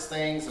favorites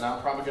things, and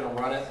I'm probably going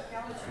to run it,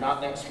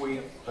 not next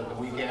week, but the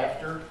week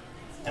after.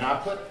 And And I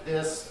put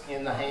this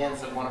in the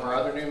hands of one of our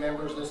other new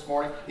members this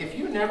morning. If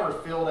you never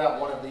filled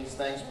out one of these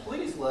things,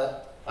 please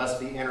let us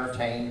be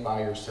entertained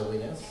by your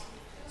silliness.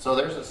 So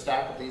there's a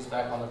stack of these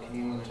back on the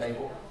communion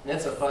table, and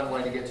it's a fun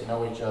way to get to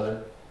know each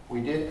other. We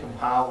did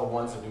compile the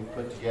ones that we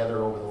put together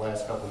over the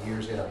last couple of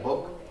years in a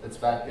book that's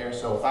back there.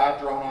 So if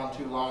I've drawn on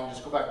too long,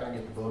 just go back there and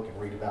get the book and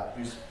read about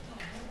who's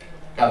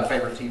got a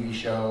favorite TV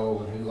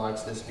show, and who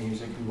likes this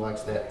music, who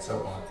likes that, and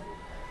so on.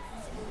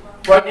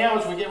 Right now,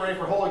 as we get ready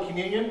for Holy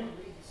Communion,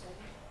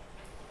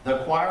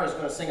 the choir is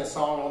going to sing a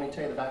song. Let me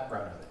tell you the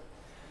background of it.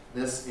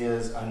 This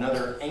is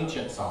another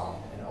ancient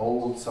song, an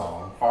old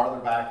song,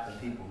 farther back than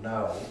people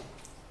know.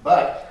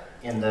 But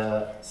in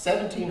the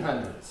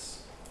 1700s,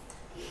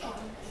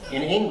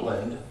 in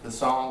England, the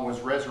song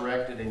was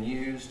resurrected and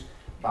used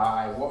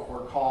by what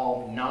were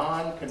called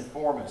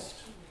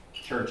nonconformist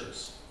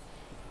churches.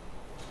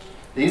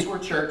 These were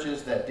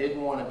churches that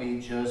didn't want to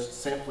be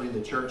just simply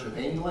the Church of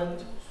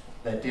England,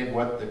 that did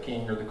what the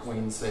king or the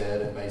queen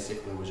said and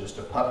basically was just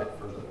a puppet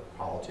for the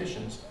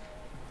politicians.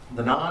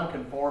 The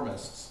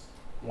nonconformists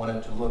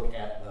wanted to look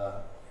at the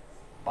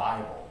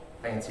Bible.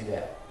 Fancy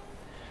that.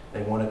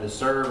 They wanted to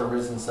serve a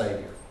risen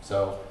Savior.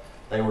 So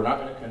they were not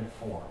going to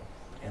conform.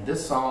 And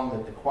this song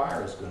that the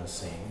choir is going to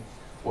sing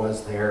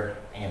was their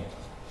anthem.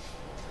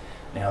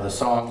 Now the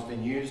song's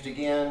been used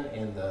again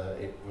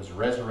it was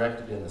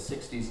resurrected in the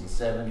 60s and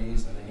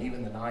 70s, and then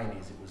even the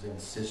 90s it was in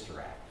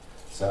Sister Act.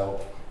 So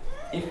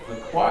if the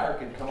choir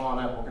could come on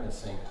up, we're going to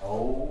sing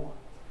Oh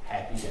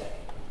Happy Day.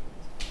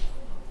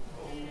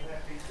 Oh,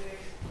 happy day.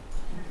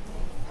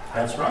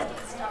 That's right.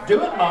 Do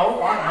it, Mo.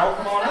 All right, Mo,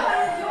 come on up.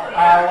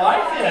 I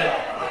like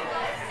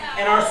it.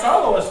 And our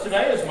soloist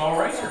today is Mo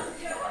Racer.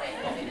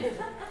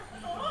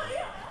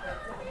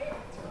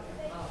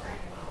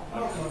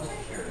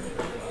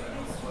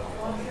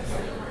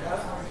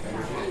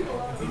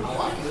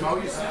 Mo,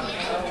 you sound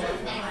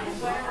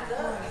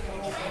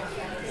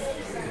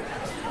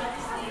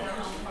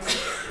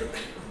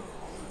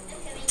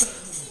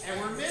and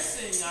we're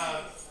missing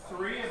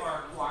 3 of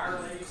our choir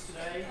ladies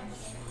today.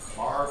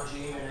 Barb,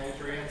 Jean, and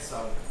Adrian,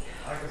 so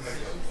I can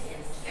make it.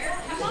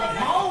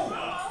 Mo!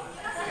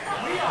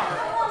 We are,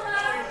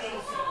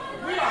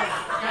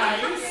 now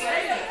you say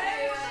it.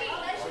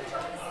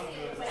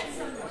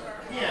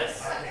 Yes.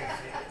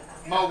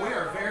 Mo, we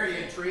are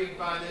very intrigued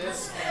by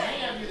this, and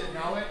any of you that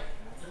know it,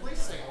 please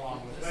sing along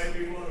with us.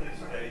 Maybe one of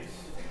these days.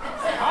 All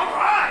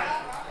right!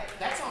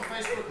 That's on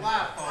Facebook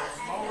Live, folks.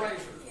 Mo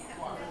Razor.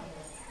 Choir.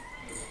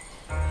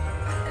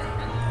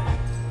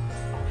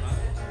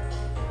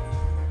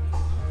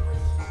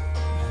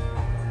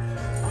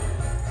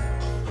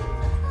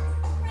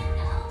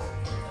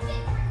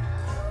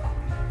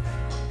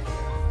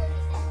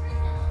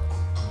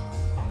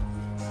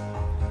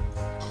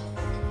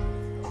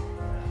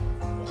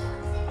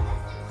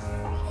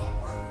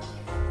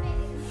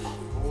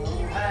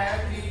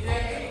 Happy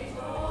day.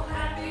 Oh,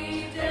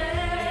 happy day.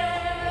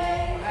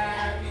 Oh,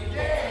 happy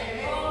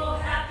day. Oh,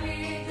 happy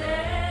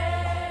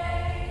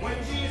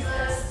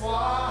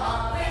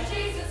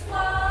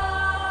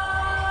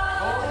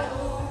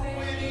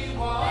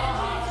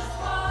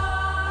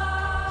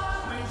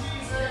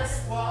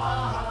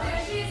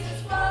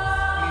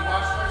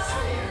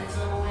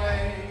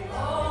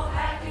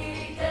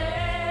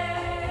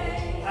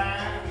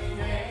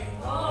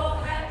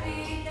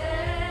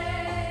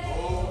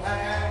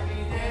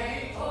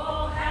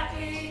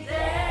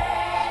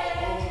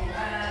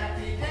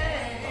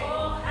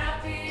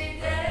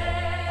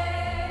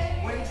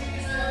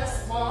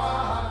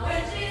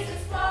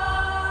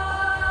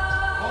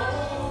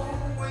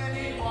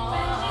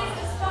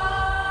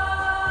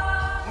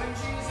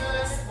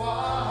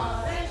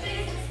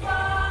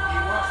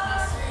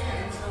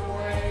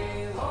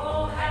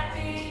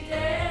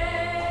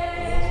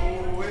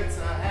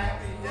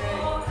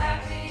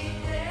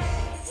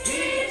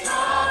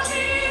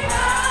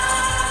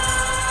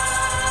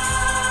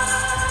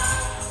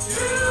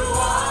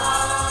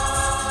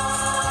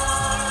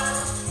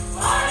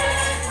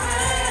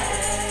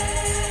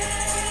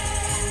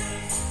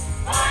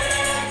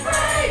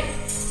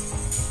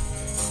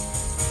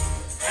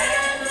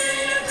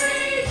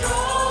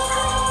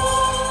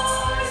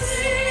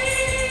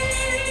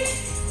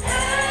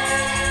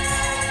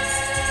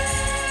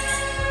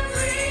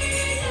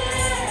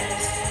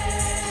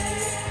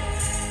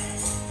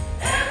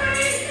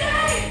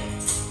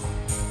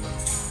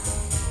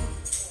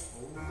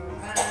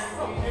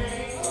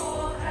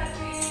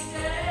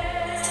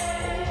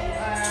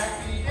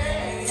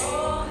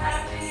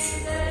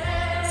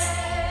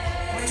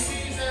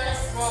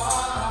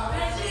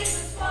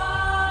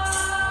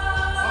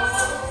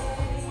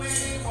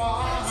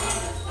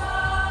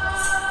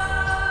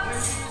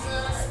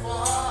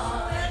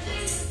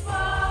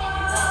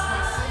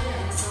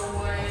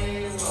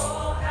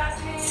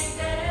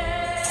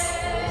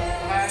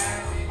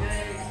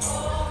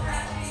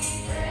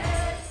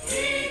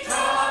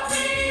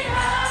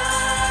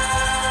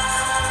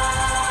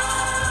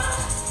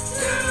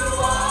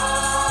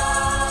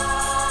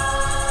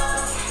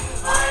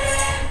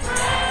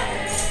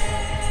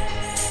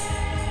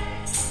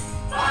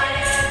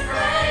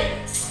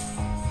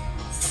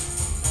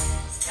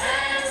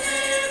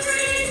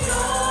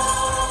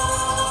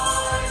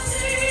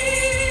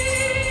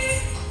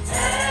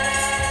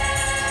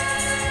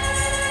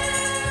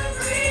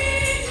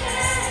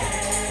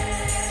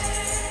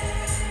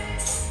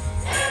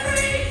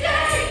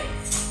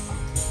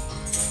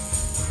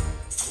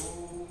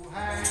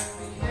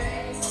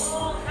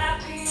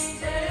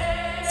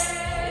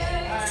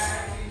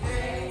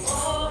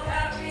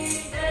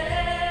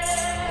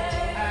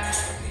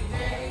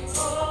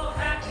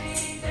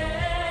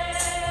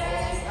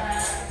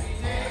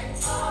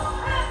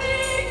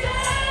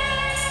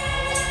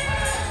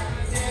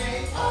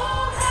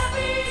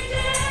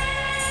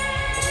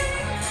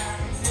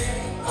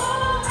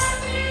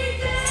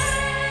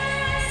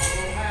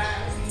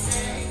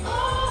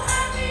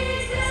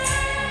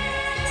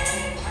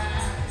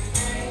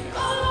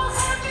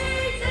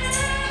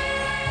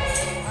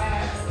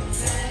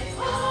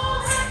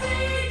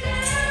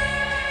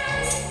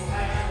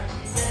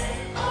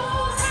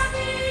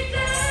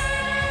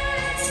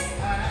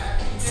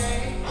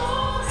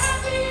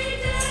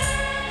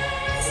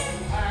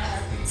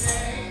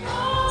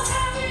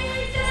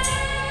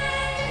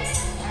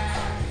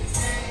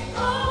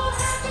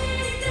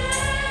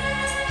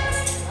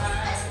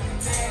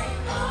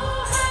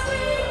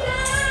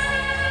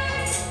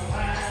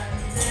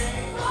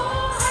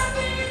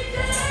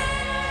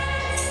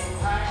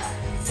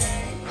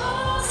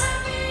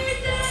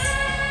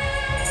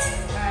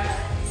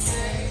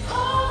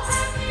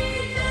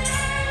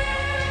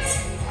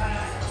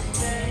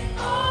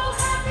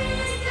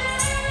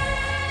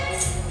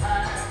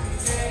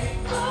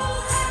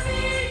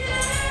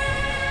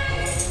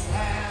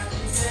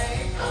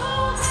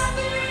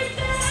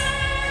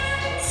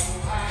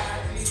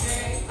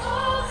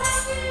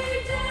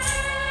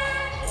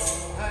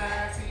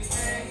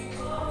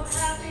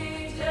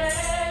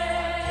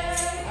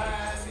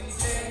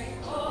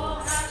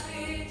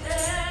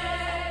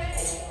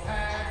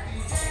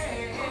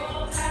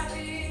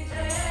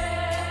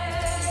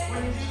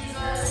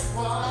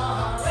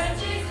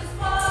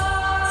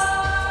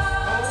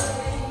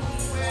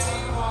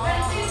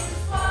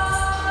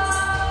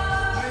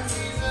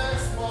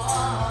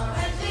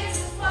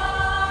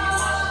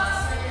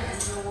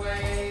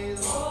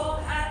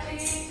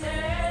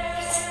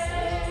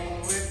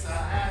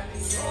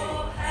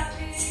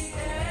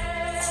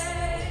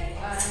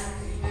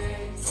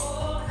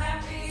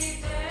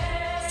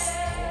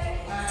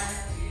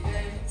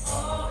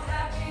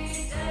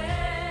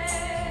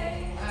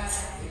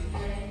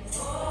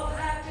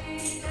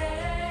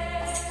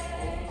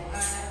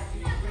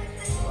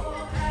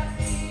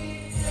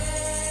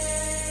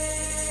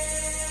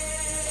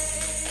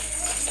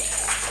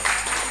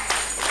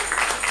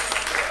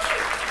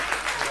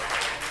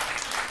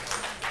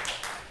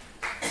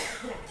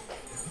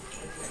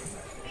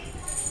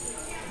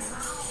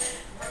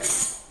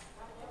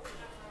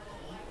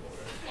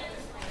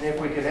And if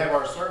we could have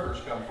our servers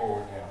come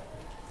forward now.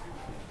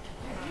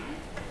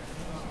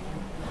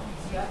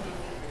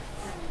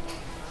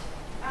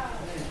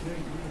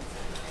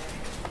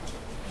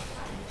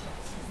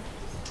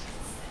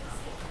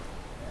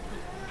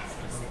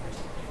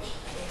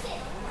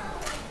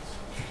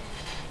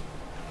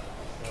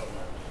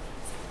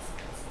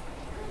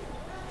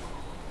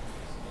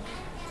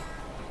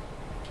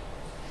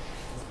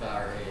 Let's bow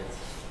our heads.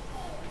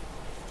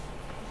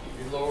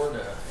 Dear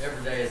Lord,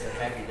 every day is a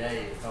happy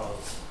day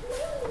because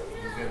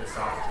you've given us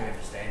the opportunity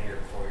to stand here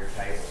before your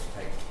table and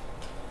take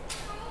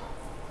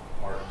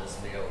part in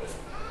this meal that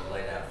you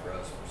laid out for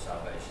us for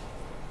salvation.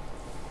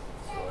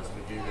 So as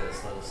we do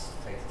this, let us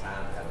take the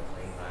time to have a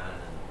clean mind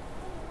and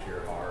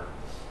pure heart,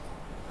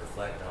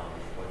 reflect on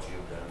what you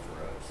have done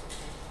for us.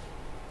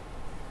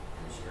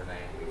 In your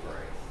name we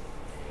pray.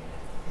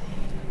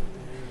 Amen.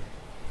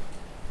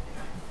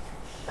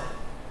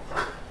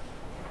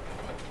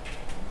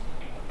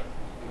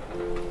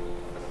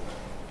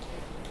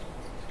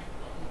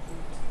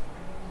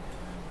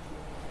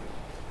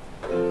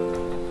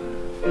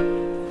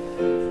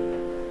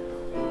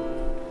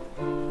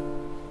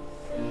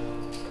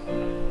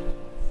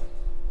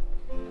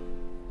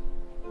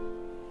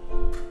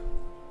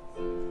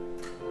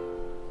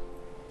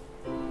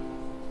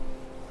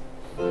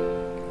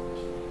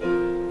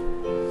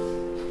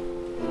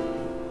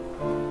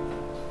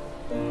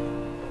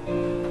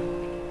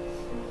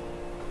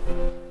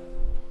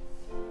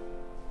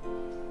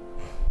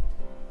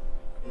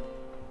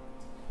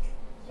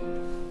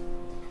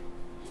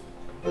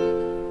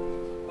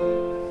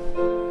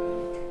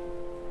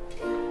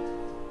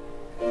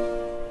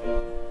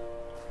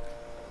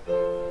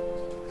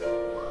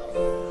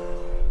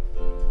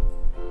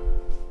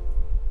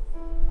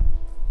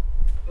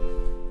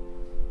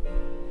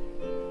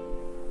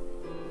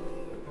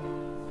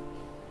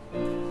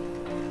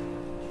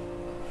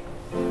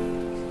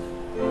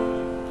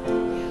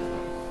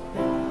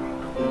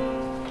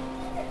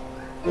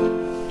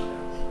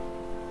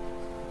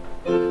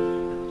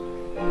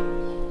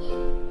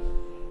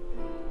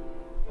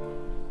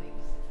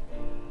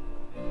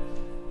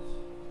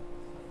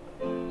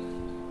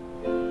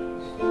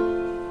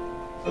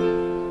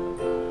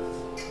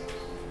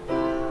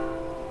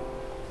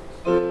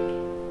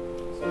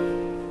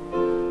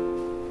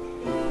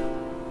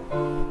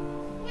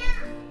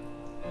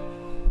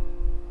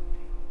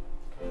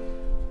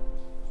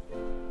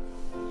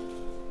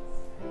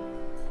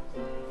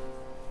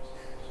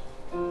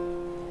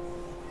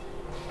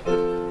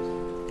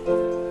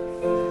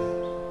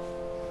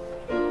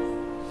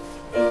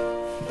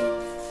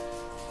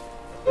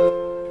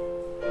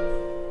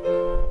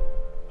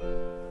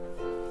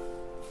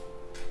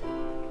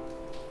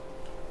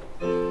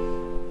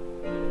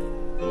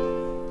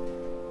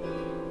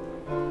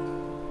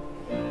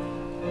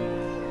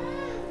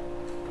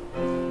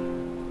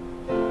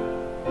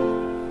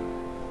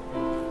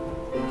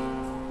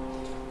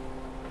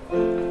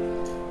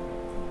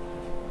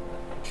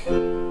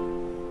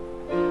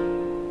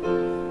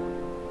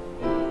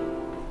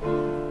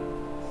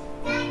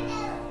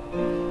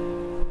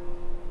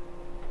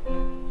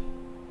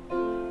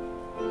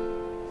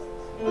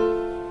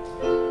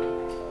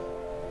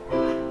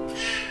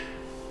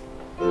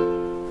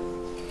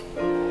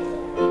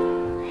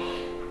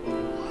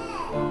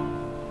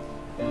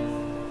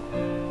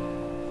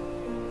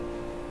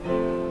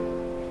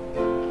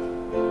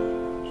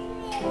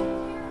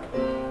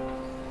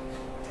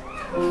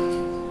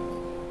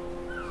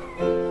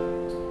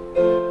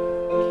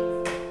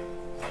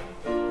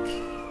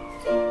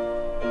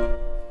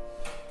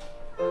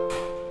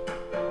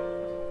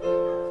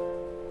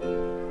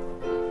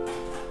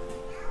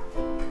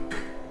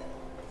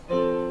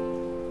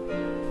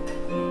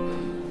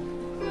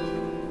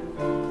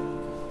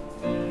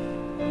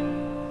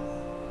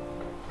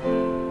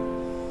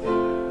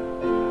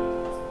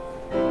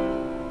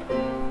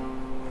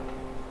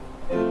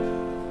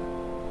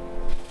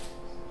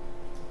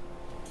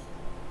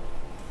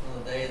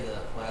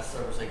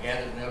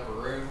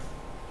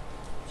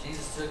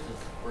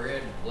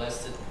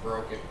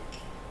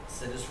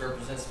 Said, this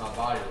represents my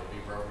body that will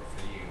be broken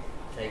for you.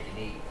 Take and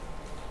eat.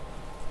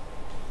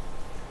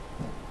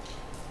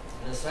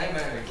 In the same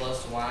manner, he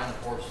blessed the wine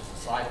and poured his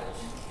disciples.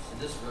 So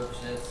this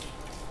represents the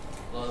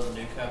blood of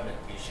the new covenant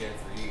to be shed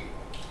for you.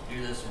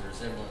 Do this in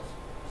resemblance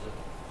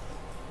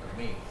of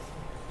me.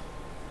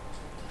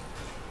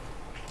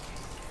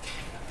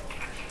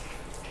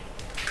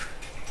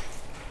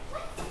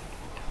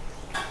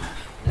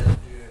 Let us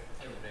do it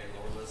every day,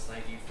 Lord. Let's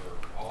thank you for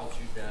all that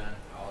you've done,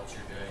 all that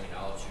you're doing, and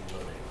all that you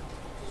will do.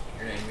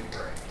 In your name we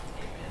pray.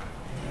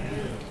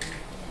 Amen.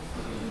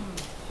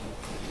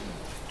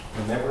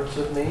 Remembrance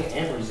of me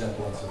and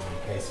resemblance of me,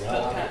 Casey. I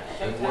like it.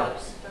 It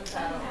works.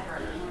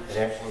 It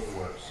absolutely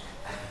works.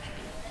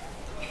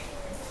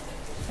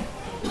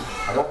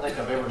 I don't think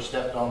I've ever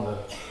stepped on the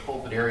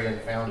pulpit area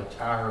and found a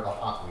tire of a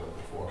Hot Wheel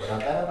before, but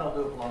that I know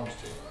who it belongs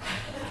to.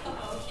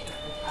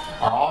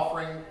 Our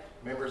offering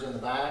members in the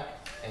back,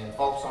 and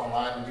folks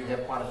online. We do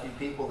have quite a few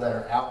people that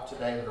are out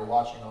today that are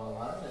watching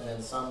online, and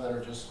then some that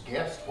are just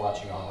guests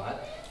watching online.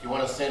 If you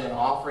want to send an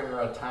offering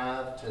or a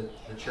tithe to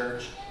the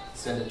church,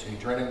 send it to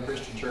Drennon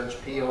Christian Church,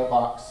 P.O.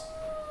 Box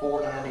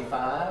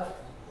 495,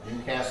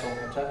 Newcastle,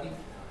 Kentucky,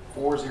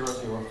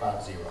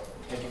 40050.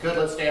 If you could,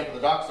 let's stand for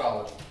the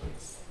doxology,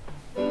 please.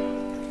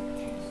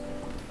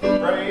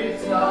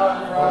 Praise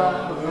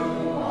God from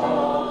whom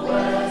all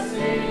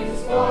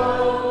blessings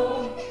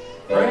flow.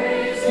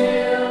 Praise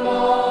Him,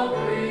 all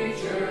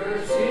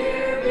creatures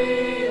here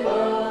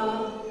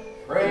below.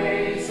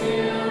 Praise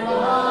Him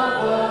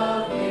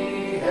above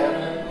the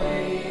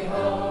heavenly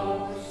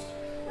host.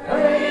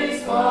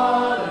 Praise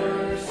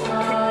Father,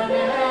 Son,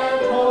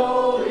 and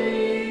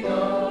Holy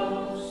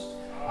Ghost.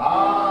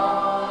 Amen.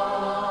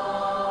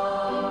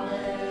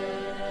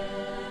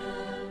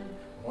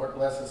 Lord,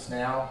 bless us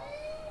now.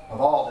 Of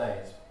all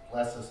days,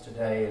 bless us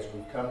today as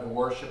we've come to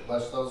worship.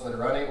 Bless those that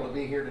are unable to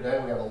be here today.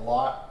 We have a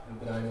lot who've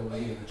been unable to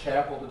be in the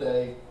chapel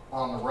today,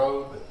 on the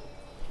road. But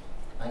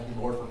thank you,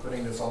 Lord, for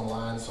putting this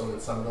online so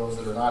that some of those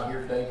that are not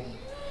here today can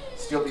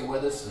still be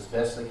with us as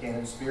best they can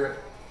in spirit.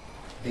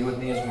 Be with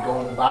me as we go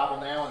into the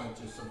Bible now and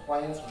into some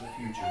plans for the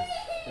future.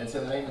 And it's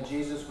in the name of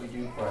Jesus we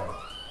do pray.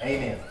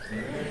 Amen.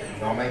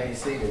 You all may be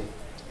seated.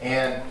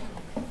 And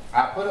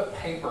I put a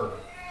paper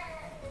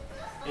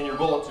in your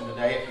bulletin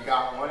today, if you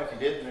got one. If you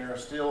didn't, there are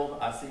still,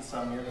 I see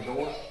some near the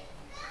door.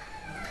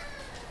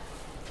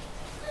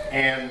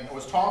 And I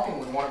was talking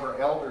with one of our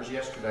elders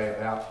yesterday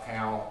about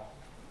how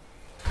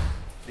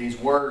these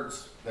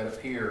words that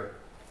appear,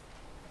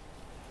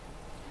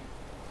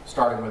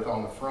 starting with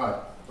on the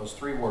front, those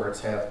three words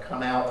have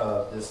come out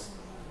of this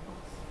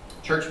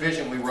church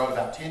vision we wrote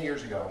about 10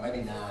 years ago,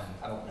 maybe 9,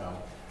 I don't know.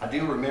 I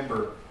do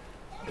remember,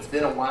 it's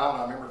been a while,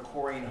 and I remember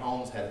Corrine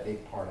Holmes had a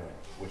big part in it,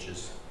 which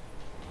is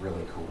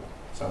really cool.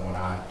 Someone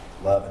I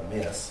love and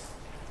miss.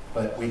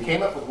 But we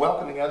came up with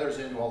welcoming others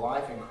into a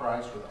life in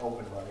Christ with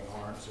open, loving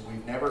arms. And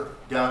we've never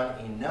done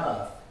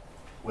enough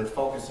with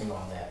focusing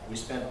on that. We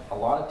spent a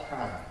lot of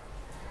time,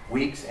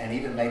 weeks and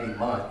even maybe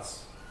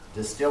months,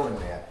 distilling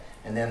that.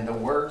 And then the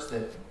words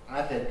that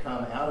I've had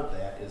come out of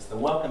that is the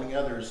welcoming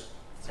others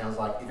sounds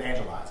like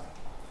evangelizing.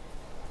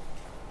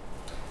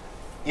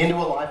 Into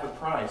a life of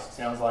Christ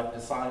sounds like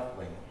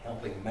discipling,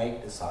 helping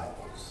make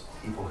disciples.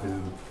 People who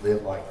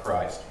live like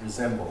Christ,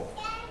 resemble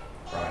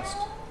Christ.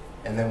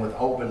 And then with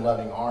open,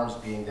 loving arms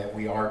being that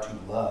we are to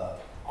love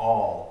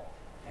all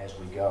as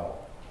we go.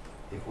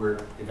 If we're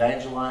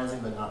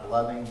evangelizing but not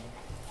loving,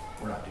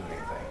 we're not doing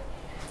anything.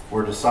 If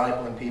we're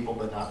discipling people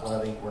but not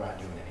loving, we're not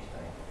doing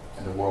anything.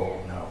 And the world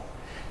will know.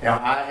 Now,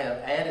 I have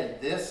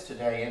added this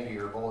today into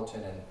your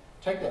bulletin, and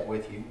take that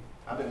with you.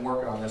 I've been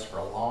working on this for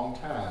a long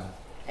time,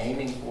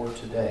 aiming for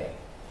today,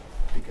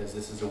 because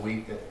this is a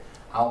week that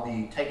I'll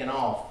be taking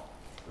off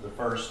for the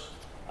first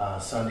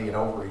Sunday in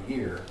over a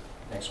year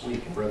next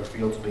week, and Brother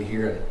Fields will be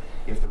here, and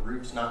if the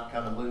roof's not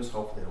coming loose,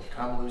 hopefully it'll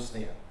come loose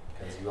then,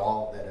 because you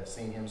all that have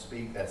seen him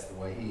speak, that's the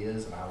way he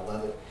is, and I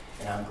love it,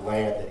 and I'm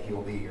glad that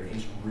he'll be here.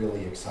 He's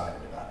really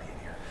excited about being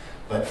here.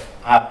 But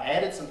I've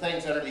added some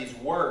things under these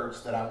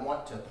words that I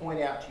want to point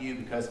out to you,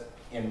 because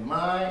in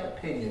my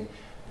opinion,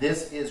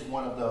 this is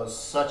one of those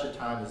such a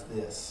time as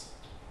this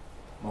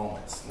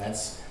moments, and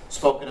that's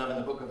spoken of in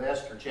the book of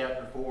Esther,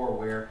 chapter 4,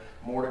 where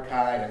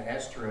Mordecai and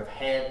Esther have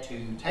had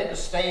to take a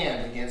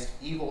stand against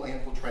evil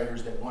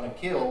infiltrators that want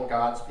to kill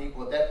God's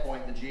people, at that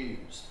point the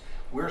Jews.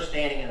 We're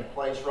standing in a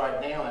place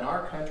right now in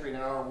our country and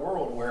in our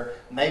world where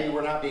maybe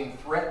we're not being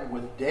threatened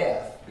with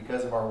death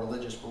because of our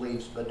religious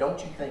beliefs, but don't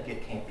you think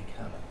it can't be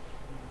coming?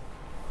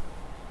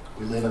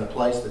 We live in a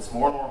place that's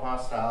more and more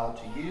hostile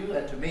to you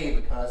and to me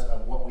because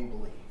of what we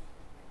believe.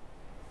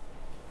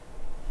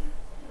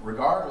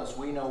 Regardless,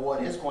 we know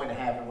what is going to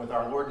happen with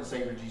our Lord and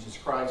Savior Jesus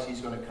Christ. He's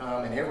going to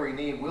come and every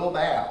knee will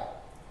bow,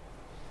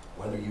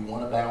 whether you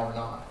want to bow or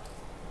not.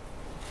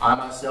 I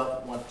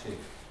myself want to.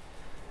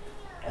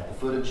 At the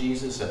foot of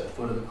Jesus, at the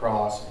foot of the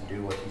cross, and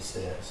do what he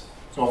says.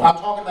 So if I'm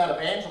talking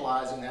about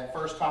evangelizing, that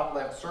first top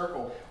left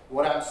circle,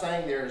 what I'm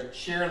saying there is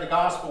sharing the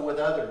gospel with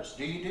others.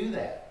 Do you do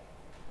that?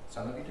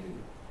 Some of you do.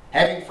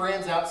 Having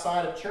friends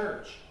outside of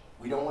church.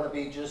 We don't want to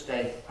be just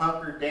a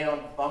hunkered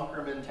down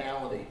bunker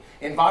mentality.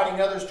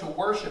 Inviting others to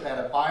worship at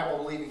a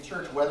Bible-believing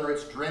church, whether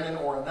it's Drennon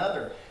or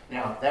another.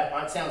 Now, that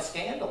might sound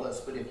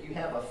scandalous, but if you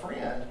have a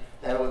friend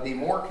that it would be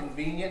more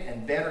convenient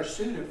and better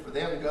suited for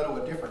them to go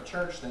to a different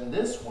church than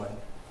this one,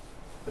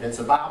 but it's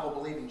a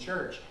Bible-believing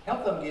church,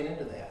 help them get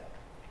into that.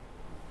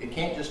 It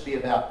can't just be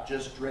about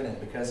just Drennon,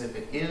 because if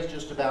it is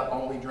just about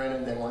only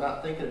Drennon, then we're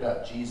not thinking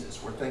about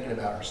Jesus. We're thinking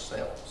about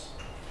ourselves.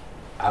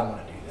 I don't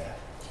want to do that.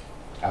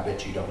 I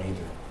bet you don't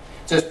either.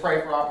 It says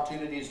pray for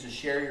opportunities to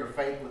share your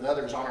faith with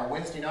others. On our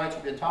Wednesday nights,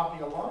 we've been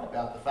talking a lot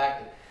about the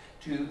fact that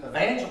to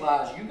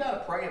evangelize, you've got to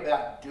pray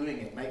about doing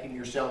it, making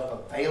yourself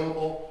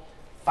available,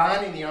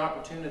 finding the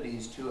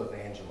opportunities to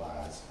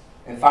evangelize.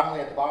 And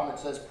finally, at the bottom, it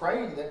says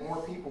pray that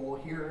more people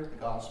will hear the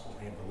gospel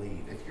and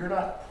believe. If you're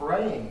not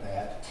praying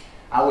that,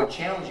 I would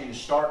challenge you to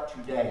start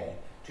today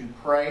to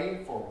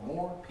pray for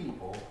more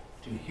people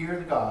to hear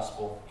the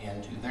gospel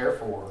and to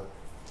therefore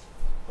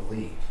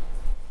believe.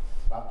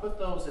 I put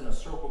those in a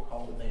circle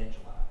called evangelize.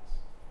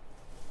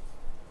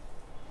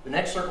 The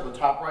next circle at the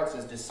top right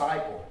says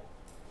disciple.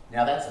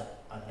 Now that's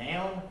a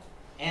noun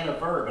and a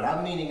verb, but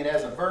I'm meaning it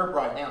as a verb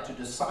right now, to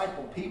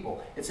disciple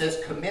people. It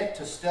says commit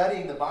to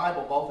studying the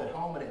Bible both at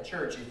home and at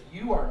church. If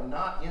you are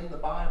not in the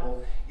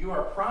Bible, you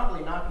are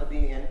probably not going to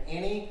be in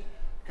any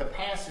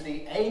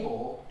capacity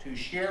able to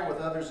share with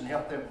others and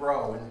help them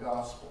grow in the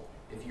gospel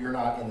if you're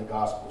not in the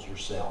gospels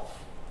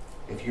yourself.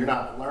 If you're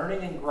not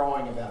learning and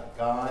growing about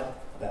God,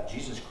 about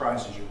Jesus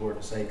Christ as your Lord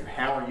and Savior,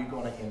 how are you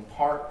going to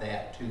impart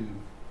that to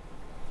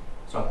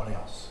someone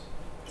else?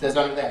 It says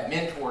under that,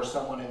 mentor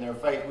someone in their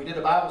faith. We did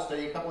a Bible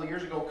study a couple of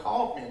years ago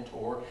called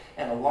Mentor,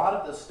 and a lot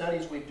of the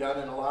studies we've done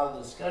and a lot of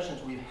the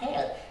discussions we've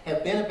had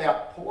have been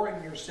about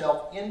pouring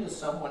yourself into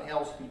someone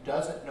else who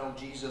doesn't know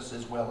Jesus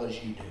as well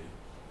as you do.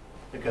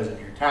 Because of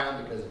your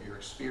time, because of your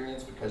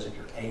experience, because of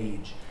your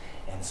age,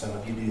 and some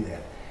of you do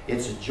that.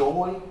 It's a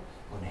joy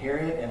when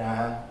Harriet and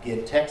I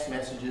get text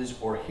messages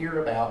or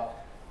hear about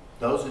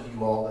those of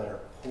you all that are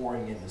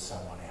pouring into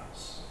someone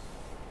else.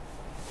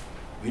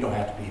 We don't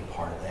have to be a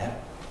part of that.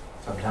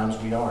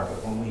 Sometimes we are,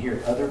 but when we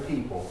hear other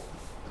people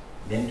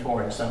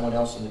mentoring someone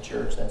else in the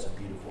church, that's a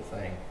beautiful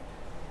thing.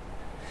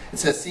 It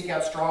says seek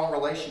out strong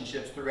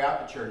relationships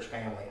throughout the church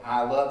family.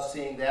 I love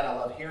seeing that. I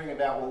love hearing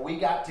about, well, we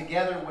got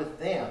together with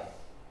them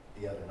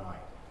the other night.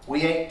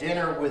 We ate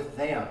dinner with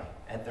them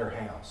at their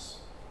house.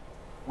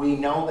 We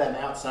know them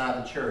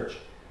outside the church.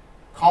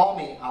 Call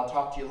me, I'll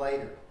talk to you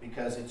later,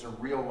 because it's a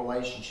real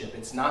relationship.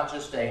 It's not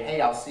just a,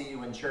 hey, I'll see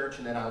you in church,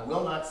 and then I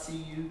will not see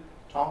you,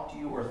 talk to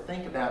you, or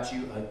think about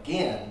you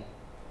again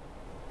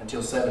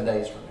until 7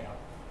 days from now.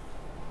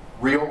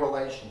 Real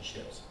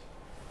relationships.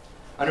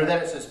 Under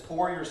that it says,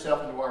 pour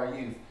yourself into our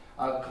youth.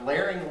 A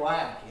glaring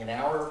lack in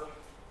our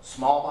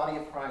small body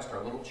of Christ,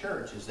 our little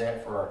church, is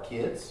that for our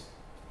kids,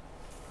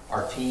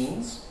 our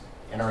teens,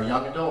 and our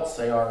young adults,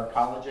 say our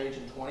college age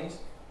and 20s,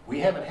 we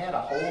haven't had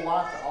a whole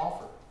lot to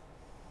offer.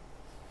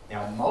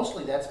 Now,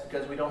 mostly that's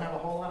because we don't have a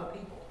whole lot of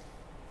people.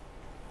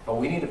 But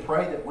we need to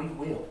pray that we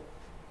will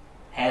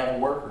have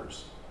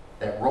workers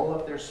that roll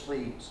up their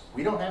sleeves.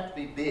 We don't have to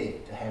be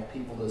big to have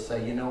people to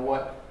say, you know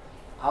what,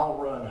 I'll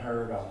run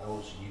herd on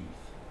those youth.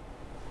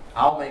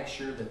 I'll make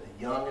sure that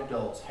the young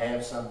adults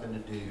have something to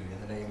do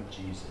in the name of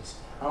Jesus.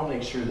 I'll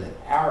make sure that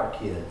our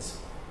kids,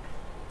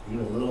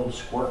 even little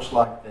squirts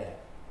like that,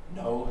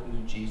 know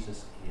who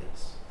Jesus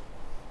is.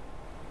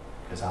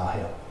 Because I'll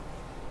help.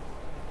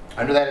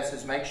 Under that it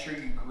says, make sure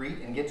you greet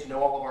and get to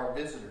know all of our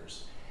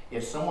visitors.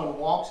 If someone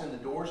walks in the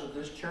doors of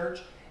this church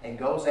and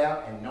goes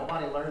out and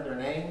nobody learned their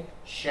name,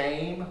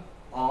 shame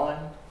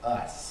on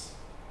us.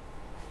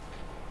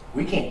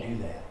 We can't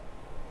do that.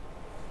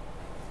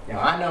 Now,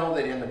 I know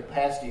that in the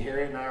capacity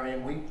Harriet and I are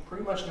in, we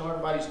pretty much know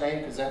everybody's name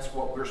because that's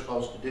what we're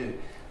supposed to do.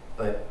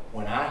 But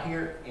when I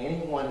hear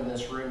anyone in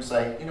this room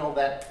say, you know,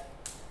 that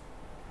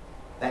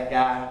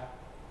guy,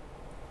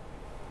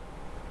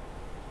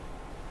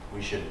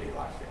 we shouldn't be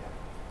like that.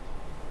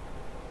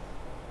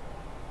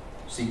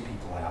 Seek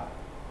people out.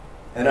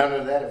 And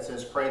under that it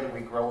says, pray that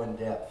we grow in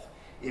depth.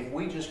 If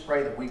we just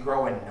pray that we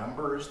grow in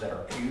numbers, that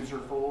our pews are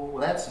full,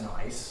 well, that's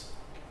nice.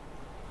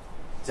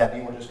 Does that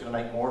mean we're just going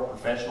to make more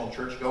professional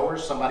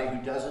churchgoers? Somebody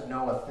who doesn't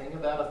know a thing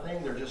about a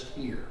thing, they're just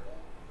here.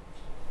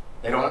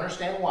 They don't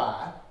understand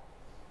why.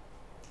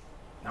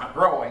 Not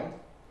growing.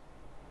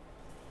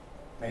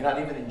 May not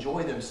even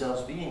enjoy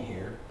themselves being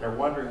here. They're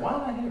wondering, why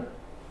am I here?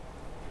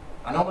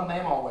 I know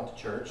my mama went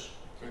to church, so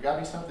there's got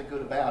to be something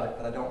good about it,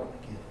 but I don't really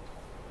get it.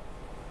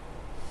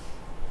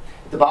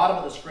 At the bottom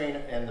of the screen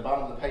and the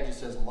bottom of the page it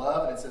says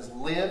love, and it says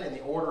live in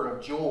the order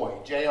of joy,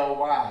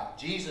 J-O-Y.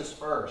 Jesus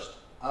first,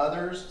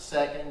 others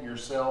second,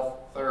 yourself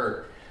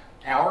third.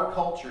 Our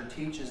culture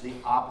teaches the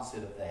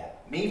opposite of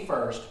that. Me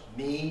first,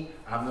 me,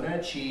 I'm going to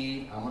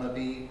achieve, I'm going to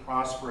be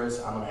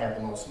prosperous, I'm going to have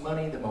the most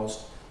money, the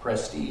most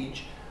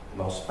prestige,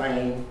 the most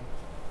fame,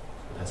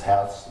 the best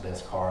house, the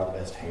best car, the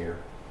best hair.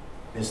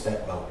 Missed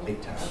that boat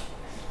big time.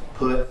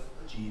 Put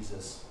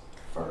Jesus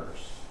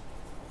first.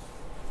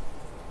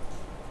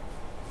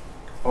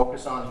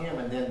 Focus on him,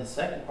 and then the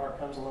second part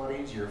comes a lot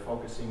easier,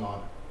 focusing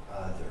on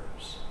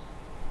others.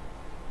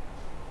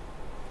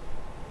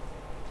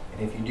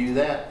 And if you do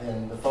that,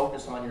 then the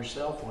focus on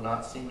yourself will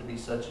not seem to be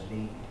such a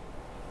need.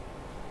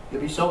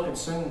 You'll be so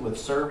consumed with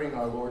serving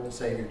our Lord and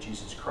Savior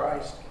Jesus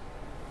Christ,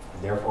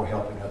 and therefore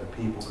helping other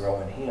people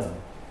grow in him,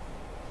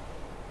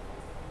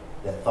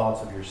 that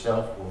thoughts of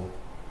yourself will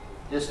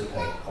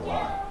dissipate a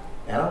lot.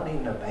 Now, I don't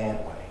mean in a bad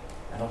way.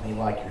 I don't mean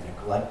like you're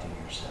neglecting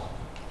yourself.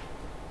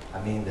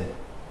 I mean that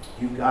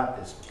you've got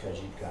this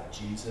because you've got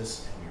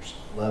Jesus and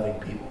you're loving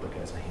people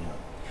because of him.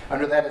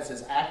 Under that it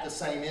says, act the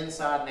same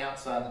inside and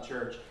outside the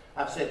church.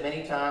 I've said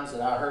many times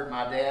that I heard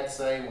my dad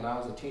say when I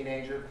was a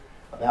teenager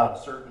about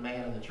a certain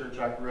man in the church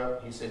I grew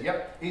up. He said,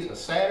 yep, he's a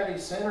Saturday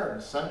sinner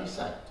and a Sunday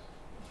saint.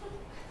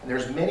 And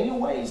there's many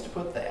ways to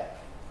put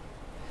that.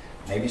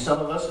 Maybe some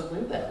of us have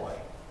lived that way.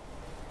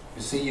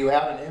 We see you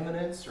out in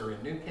Eminence or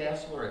in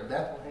Newcastle or in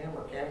Bethlehem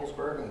or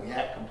Campbellsburg and we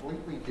act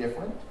completely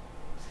different.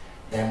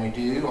 than we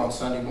do on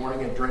Sunday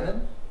morning at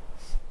Drennon?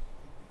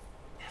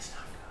 That's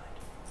not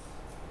good.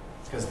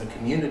 It's because the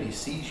community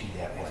sees you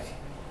that way.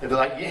 They'll be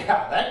like,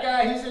 yeah, that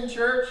guy, he's in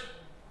church.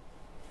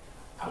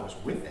 I was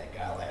with that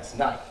guy last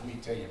night. Let me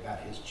tell you about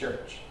his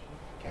church.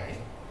 Okay?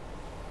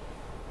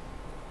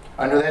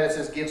 Under that it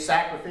says, give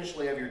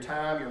sacrificially of your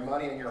time, your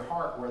money, and your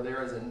heart where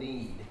there is a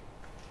need.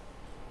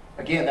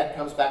 Again, that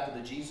comes back to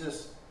the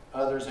Jesus,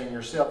 others, and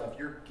yourself. If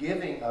you're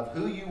giving of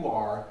who you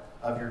are,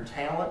 of your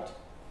talent,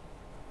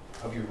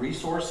 of your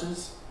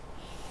resources,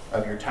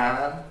 of your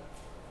time,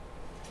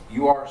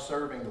 you are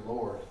serving the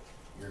Lord.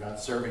 You're not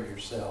serving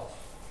yourself.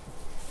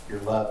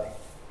 You're loving.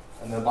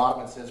 And the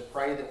bottom it says,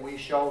 pray that we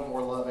show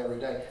more love every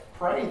day.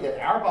 Pray that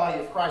our body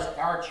of Christ,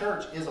 our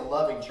church, is a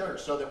loving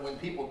church, so that when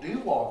people do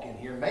walk in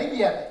here,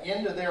 maybe at the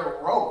end of their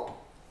rope,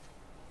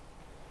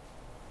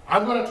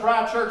 I'm going to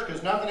try church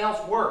because nothing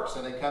else works,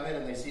 and they come in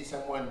and they see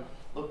someone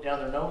look down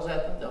their nose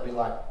at them, they'll be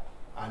like,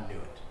 I knew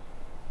it.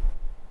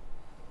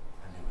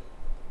 I knew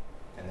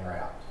it. And they're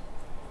out.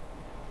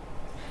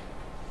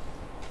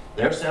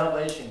 Their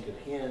salvation could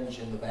hinge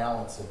in the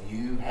balance of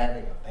you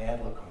having a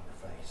bad look on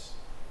your face,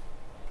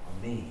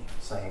 or me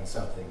saying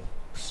something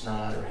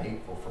snide or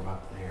hateful from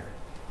up there.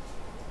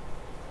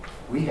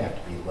 We have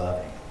to be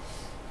loving.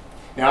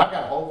 Now, I've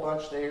got a whole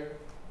bunch there.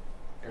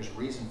 There's a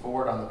reason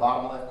for it. On the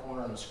bottom left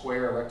corner in a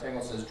square, a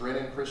rectangle says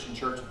Drennon Christian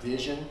Church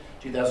Vision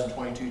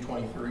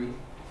 2022-23.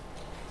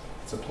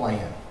 It's a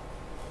plan.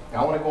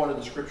 Now, I want to go into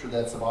the scripture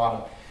that's at the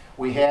bottom.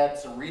 We had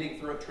some reading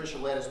through it.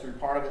 Tricia led us through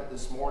part of it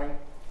this morning.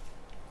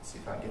 Let's see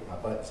if I can get my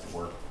buttons to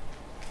work.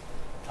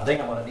 I think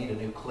I'm going to need a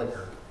new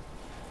clicker.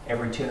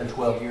 Every 10 or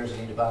 12 years I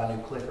need to buy a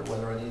new clicker,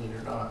 whether I need it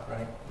or not,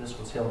 right? This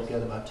was held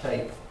together by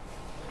tape.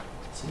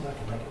 Let's see if I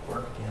can make it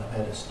work again. I've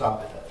had to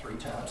stop it about 3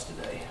 times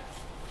today.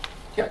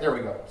 Yeah, there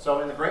we go.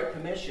 So in the Great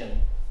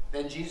Commission,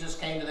 then Jesus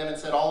came to them and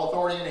said, all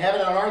authority in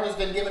heaven and on earth has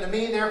been given to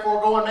me.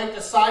 Therefore go and make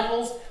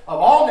disciples of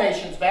all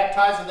nations,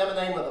 baptizing them in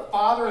the name of the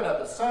Father and of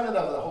the Son and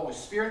of the Holy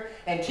Spirit,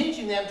 and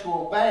teaching them to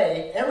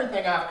obey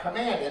everything I've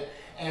commanded.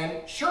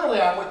 And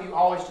surely I'm with you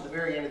always to the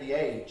very end of the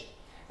age.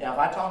 Now, if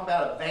I talk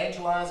about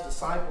evangelize,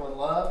 disciple, and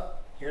love,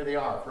 here they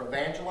are. For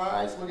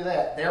evangelize, look at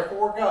that.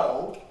 Therefore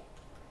go.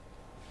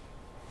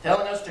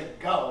 Telling us to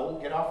go,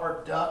 get off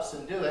our duffs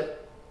and do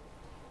it.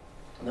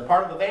 And the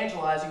part of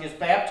evangelizing is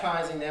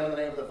baptizing them in the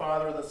name of the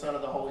Father, and the Son,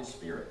 and the Holy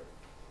Spirit.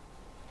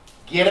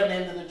 Get them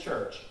into the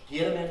church.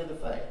 Get them into the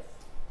faith.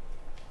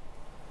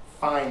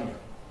 Find them.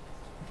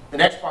 The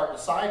next part,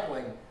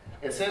 discipling,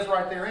 it says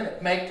right there in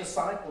it, make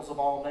disciples of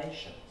all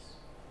nations.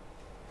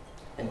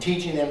 And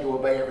teaching them to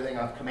obey everything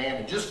I've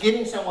commanded. Just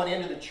getting someone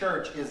into the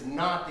church is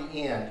not the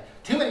end.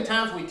 Too many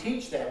times we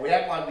teach that. We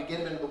act like we get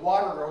them into the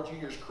water or Old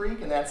Juniors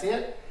Creek and that's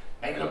it.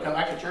 Maybe they'll come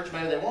back to church,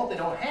 maybe they won't. They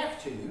don't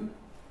have to.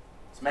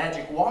 It's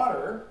magic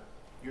water.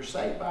 You're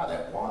saved by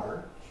that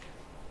water.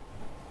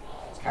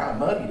 It's kind of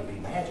muddy to be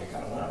magic.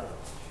 I don't know.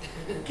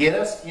 Get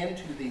us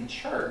into the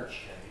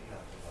church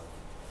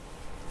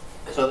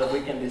so that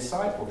we can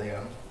disciple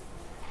them.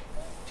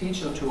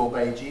 Teach them to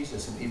obey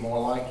Jesus and be more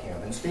like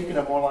Him. And speaking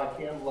of more like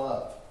Him,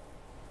 love.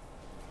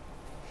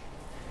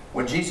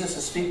 When Jesus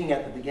is speaking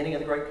at the beginning of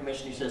the Great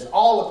Commission, He says,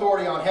 all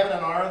authority on heaven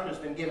and on earth has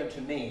been given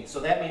to me. So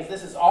that means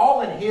this is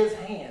all in His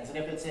hands. And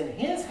if it's in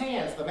His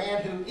hands, the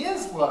man who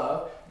is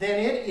love, then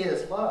it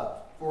is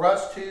love. For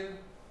us to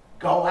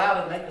go out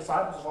and make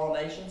disciples of all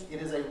nations,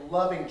 it is a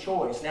loving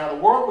choice. Now, the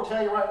world will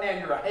tell you right now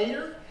you're a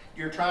hater.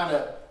 You're trying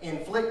to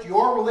inflict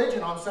your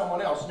religion on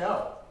someone else.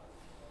 No.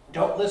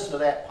 Don't listen to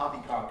that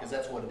poppycock, because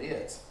that's what it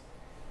is.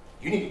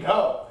 You need to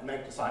go and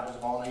make disciples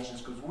of all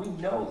nations, because we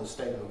know the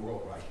state of the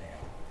world right now.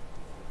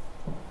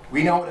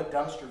 We know what a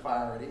dumpster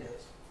fire it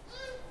is.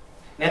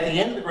 And at the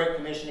end of the Great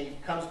Commission, He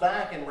comes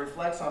back and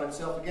reflects on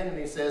Himself again, and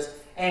He says,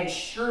 and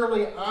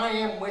surely I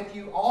am with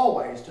you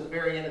always to the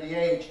very end of the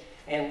age.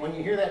 And when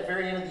you hear that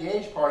very end of the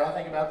age part, I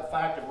think about the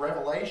fact of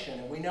Revelation,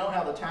 and we know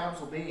how the times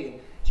will be, and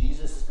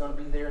Jesus is going to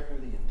be there through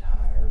the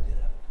entire bit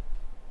of it.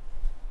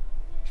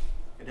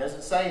 It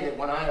doesn't say that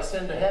when I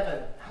ascend to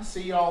heaven, I'll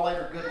see you all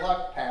later, good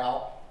luck,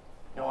 pal.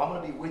 No, I'm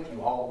going to be with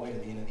you all the way to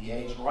the end of the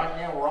age. And right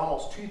now, we're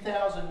almost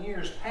 2,000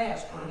 years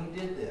past when He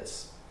did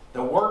this.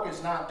 The work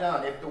is not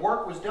done. If the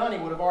work was done, He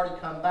would have already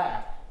come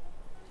back.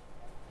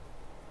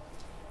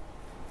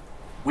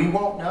 We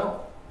won't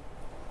know.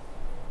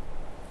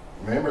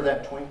 Remember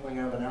that twinkling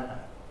of an eye.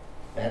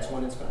 That's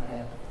when it's going to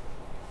happen.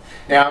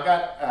 Now, I've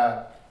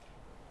got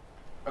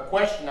a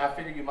question I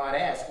figured you might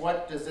ask.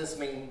 What does this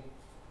mean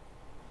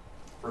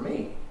for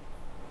me?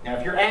 Now,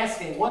 if you're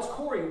asking, what's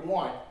Corey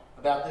want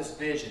about this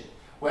vision?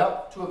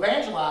 Well, to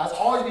evangelize,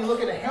 always be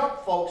looking to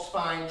help folks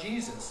find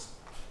Jesus.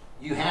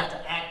 You have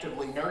to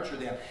actively nurture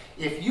them.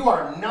 If you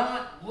are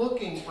not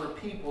looking for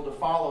people to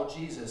follow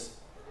Jesus,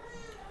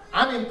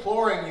 I'm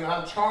imploring you,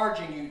 I'm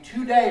charging you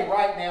today,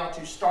 right now,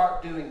 to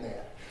start doing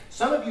that.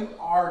 Some of you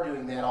are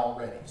doing that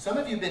already. Some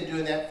of you have been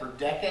doing that for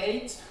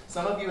decades.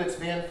 Some of you it's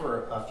been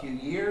for a few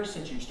years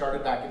since you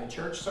started back in the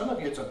church. Some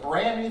of you it's a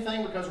brand new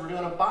thing because we're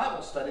doing a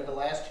Bible study the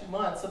last 2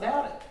 months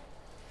about it.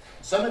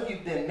 Some of you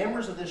have been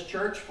members of this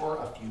church for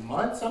a few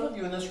months. Some of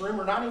you in this room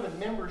are not even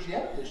members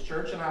yet of this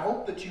church, and I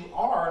hope that you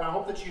are, and I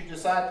hope that you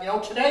decide,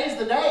 today's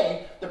the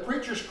day. The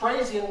preacher's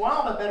crazy and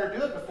wild. I better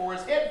do it before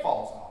his head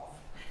falls off.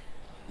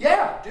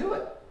 Yeah, do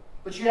it.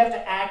 But you have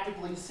to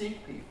actively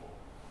seek people.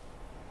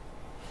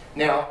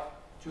 Now,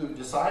 to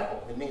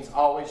disciple, it means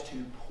always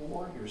to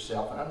pour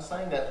yourself. And I'm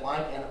saying that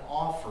like an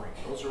offering.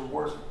 Those are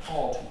words of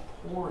Paul,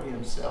 to pour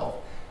himself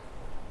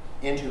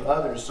into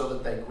others so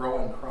that they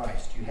grow in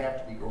Christ. You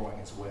have to be growing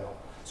as well.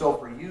 So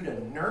for you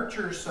to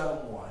nurture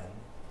someone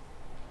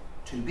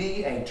to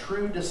be a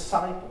true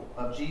disciple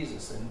of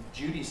Jesus, and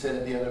Judy said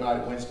it the other night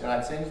at Wednesday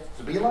night, saying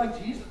to be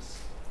like Jesus.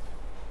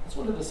 That's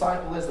what a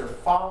disciple is. They're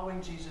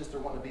following Jesus. They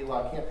want to be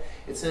like him.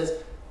 It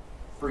says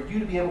for you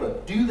to be able to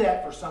do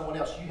that for someone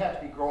else, you have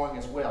to be growing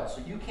as well.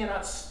 So you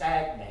cannot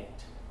stagnate.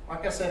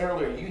 Like I said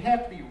earlier, you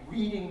have to be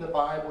reading the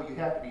Bible. You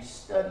have to be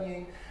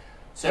studying.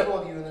 Several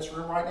of you in this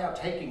room right now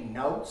taking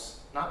notes,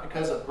 not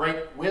because of great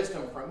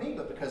wisdom from me,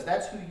 but because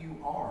that's who you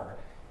are.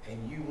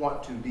 And you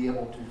want to be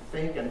able to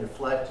think and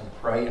reflect and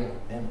pray and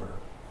remember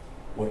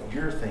what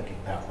you're thinking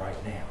about right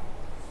now.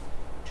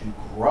 To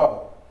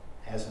grow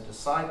as a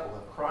disciple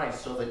of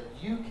Christ so that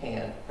you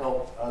can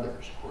help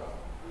others grow.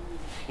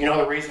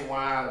 The reason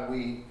why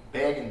we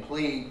beg and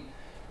plead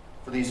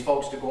for these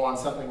folks to go on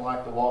something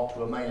like the Walk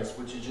to Emmaus,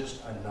 which is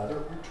just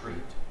another retreat.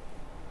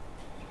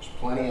 There's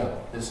plenty of them.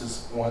 This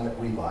is one that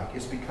we like.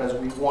 Is because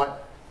we want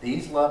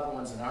these loved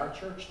ones in our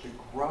church to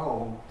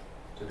grow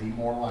to be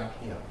more like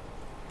him.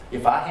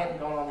 If I hadn't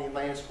gone on the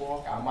Emmaus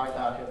walk, I might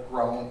not have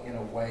grown in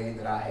a way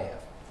that I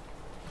have.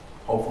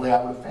 Hopefully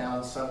I would have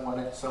found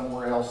someone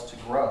somewhere else to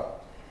grow.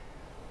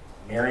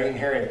 Marrying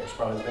Harriet was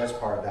probably the best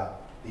part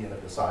about being a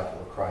disciple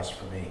of Christ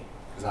for me.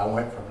 Because I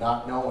went from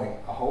not knowing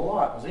a whole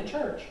lot. I was in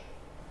church.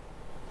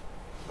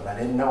 But I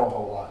didn't know a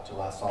whole lot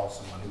until I saw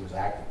someone who was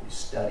actively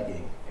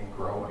studying and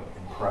growing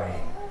and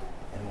praying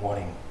and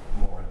wanting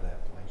more of that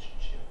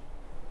relationship.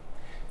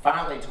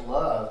 Finally, to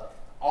love,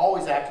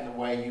 always act in the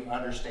way you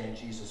understand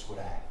Jesus would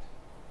act.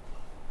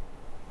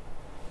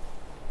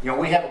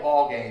 We have a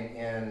ball game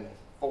in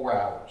 4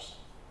 hours.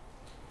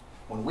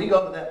 When we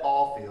go to that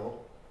ball field,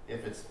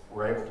 if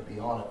we're able to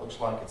be on it, looks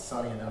like it's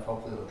sunny enough,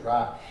 hopefully it'll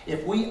dry.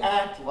 If we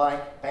act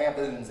like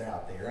baboons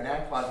out there and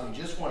act like we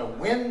just want to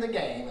win the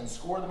game and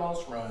score the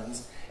most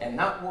runs and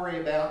not worry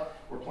about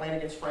we're playing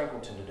against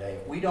Franklinton today,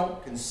 if we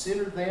don't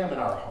consider them in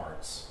our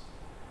hearts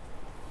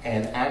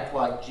and act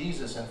like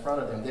Jesus in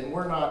front of them, then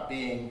we're not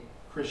being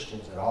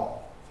Christians at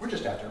all. We're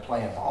just out there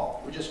playing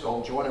ball. We just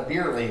go join a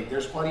beer league.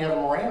 There's plenty of them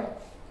around.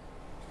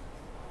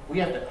 We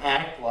have to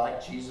act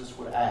like Jesus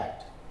would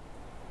act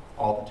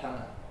all the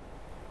time.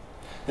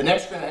 The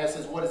next strand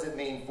says, what does it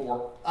mean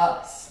for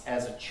us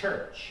as a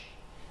church?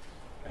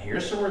 Now,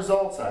 here's some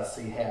results I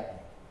see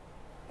happening.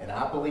 And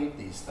I believe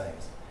these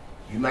things.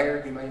 You may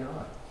or you may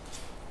not.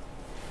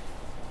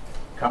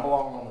 Come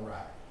along on the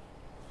ride.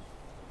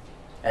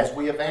 As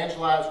we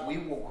evangelize, we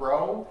will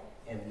grow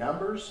in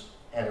numbers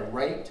at a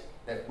rate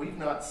that we've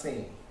not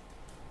seen.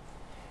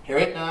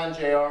 Harriet and I and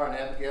JR and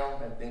Abigail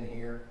have been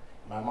here,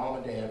 my mom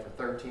and dad, for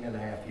 13 and a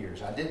half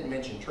years. I didn't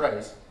mention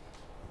Trace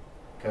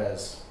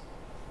because,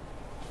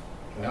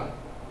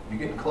 you're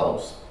getting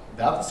close.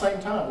 About the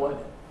same time,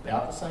 wasn't it?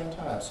 About the same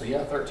time. So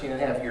yeah, 13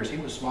 and a half years. He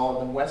was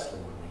smaller than Wesley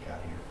when we got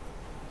here.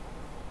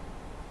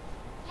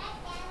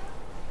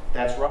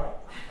 That's right.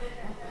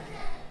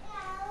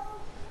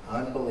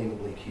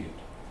 Unbelievably cute.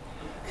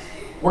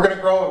 We're going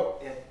to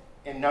grow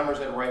in numbers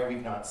at a rate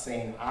we've not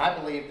seen. I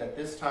believe that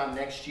this time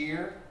next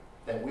year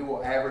that we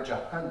will average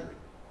 100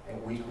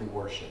 in weekly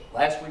worship.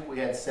 Last week we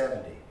had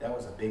 70. That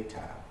was a big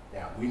time.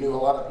 Now, we knew a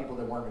lot of people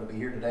that weren't going to be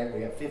here today.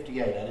 We have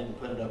 58. I didn't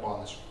put it up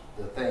on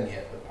the thing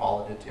yet, but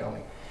Paula did tell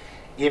me.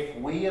 If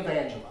we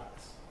evangelize,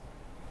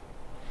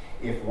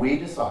 if we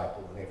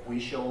disciple, and if we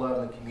show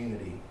love in the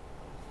community,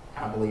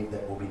 I believe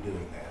that we'll be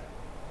doing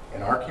that.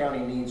 And our county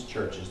needs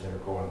churches that are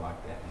growing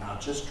like that,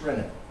 not just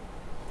Drennon.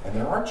 And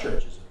there are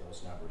churches of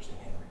those numbers in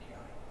Henry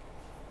County.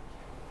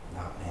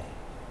 Not many.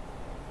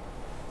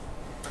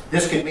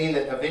 This could mean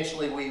that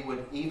eventually we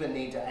would even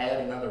need to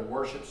add another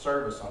worship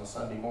service on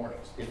Sunday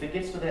mornings. If it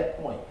gets to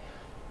that point,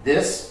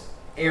 this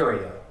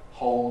area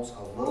holds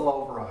a little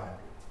over 100.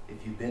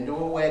 If you've been to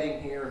a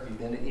wedding here, if you've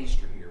been to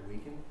Easter here, we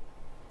can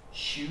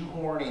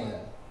shoehorn in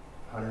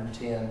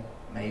 110,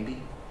 maybe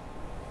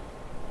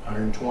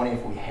 120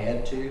 if we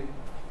had to.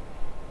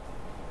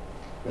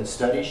 But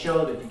studies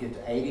show that if you get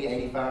to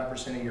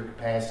 80-85% of your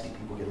capacity,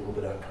 people get a little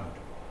bit uncomfortable.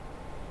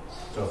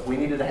 So if we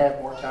needed to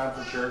have more time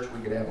for church, we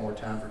could have more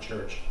time for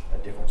church, a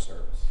different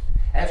service.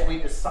 As we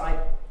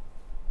disciple,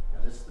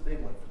 now this is the big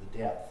one for the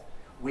depth,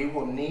 we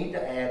will need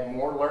to add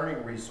more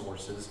learning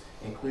resources,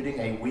 including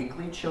a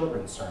weekly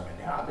children's sermon.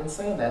 Now, I've been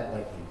saying that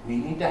lately. We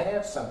need to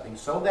have something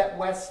so that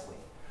Wesley,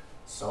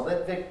 so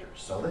that Victor,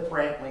 so that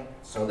Brantley,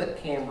 so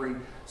that Cambry,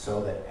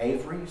 so that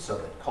Avery, so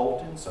that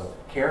Colton, so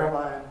that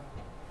Caroline,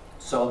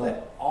 so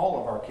that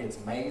all of our kids,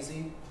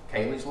 Maisie,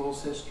 Kaylee's little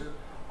sister,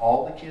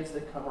 all the kids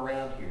that come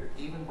around here,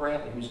 even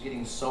Brantley, who's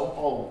getting so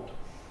old,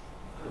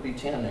 he'll be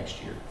 10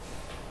 next year.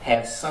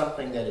 have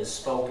something that is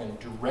spoken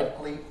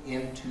directly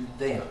into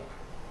them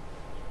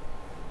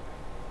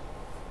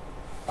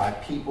by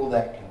people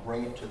that can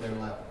bring it to their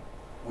level.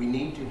 We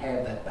need to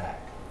have that back.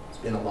 It's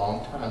been a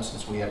long time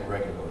since we have it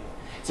regularly.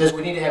 It says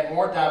we need to have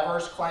more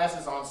diverse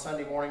classes on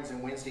Sunday mornings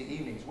and Wednesday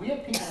evenings. We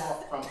have people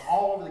from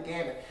all over the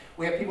gamut.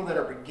 We have people that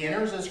are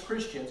beginners as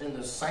Christians in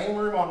the same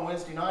room on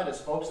Wednesday night as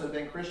folks that have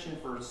been Christian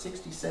for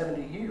 60,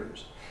 70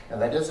 years. Now,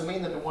 that doesn't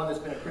mean that the one that's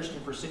been a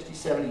Christian for 60,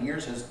 70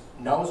 years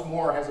knows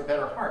more or has a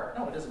better heart.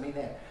 No, it doesn't mean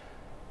that.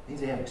 It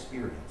needs to have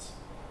experience.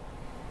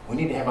 We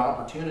need to have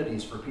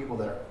opportunities for people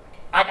that are,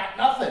 I got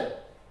nothing,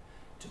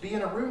 to be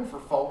in a room for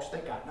folks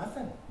that got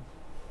nothing.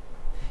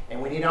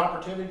 And we need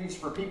opportunities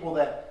for people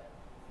that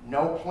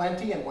know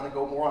plenty and want to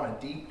go more on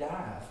a deep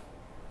dive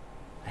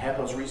to have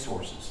those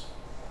resources.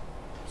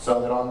 So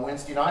that on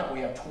Wednesday night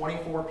we have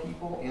 24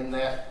 people in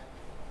that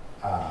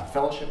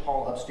fellowship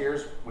hall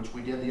upstairs, which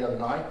we did the other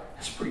night.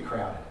 It's pretty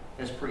crowded.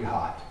 It's pretty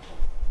hot.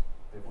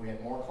 If we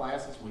had more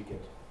classes, we could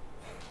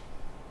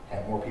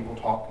have more people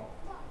talking.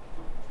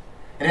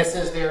 And it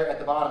says there at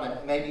the bottom,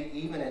 and maybe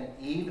even an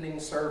evening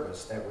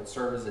service that would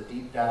serve as a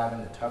deep dive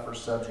into tougher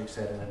subjects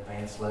at an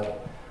advanced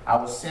level. I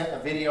was sent a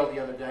video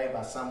the other day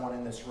by someone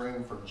in this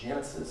room from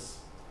Genesis,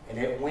 and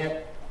it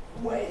went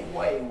way,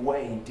 way,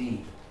 way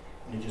deep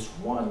into just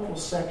one little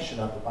section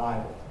of the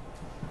Bible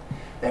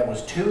that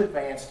was too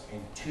advanced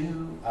and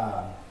too,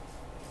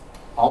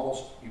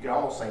 you could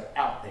almost say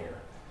out there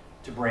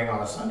to bring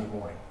on a Sunday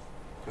morning.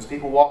 Because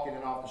people walking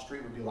in off the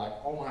street would be like,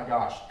 oh my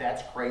gosh,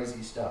 that's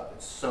crazy stuff.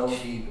 It's so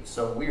deep, it's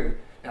so weird.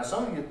 Now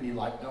some of you would be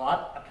like, no,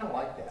 I kind of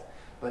like that.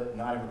 But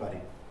not everybody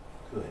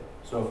could.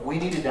 So if we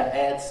needed to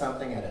add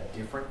something at a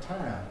different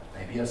time,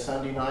 maybe a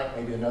Sunday night,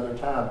 maybe another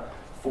time,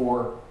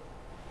 for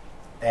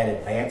that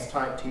advanced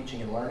type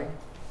teaching and learning,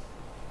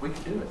 we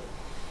could do it.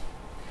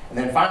 And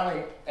then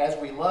finally, as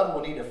we love,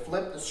 we'll need to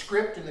flip the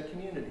script in the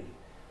community.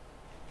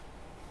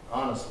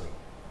 Honestly.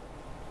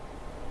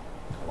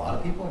 A lot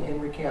of people in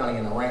Henry County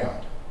and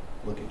around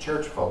look at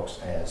church folks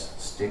as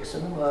sticks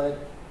in the mud.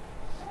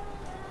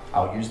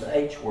 I'll use the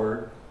H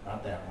word,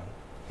 not that one.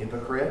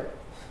 Hypocrite.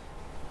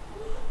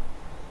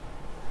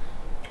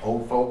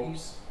 Old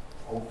fogies.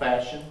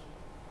 Old-fashioned.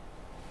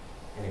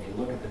 And if you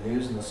look at the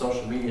news and the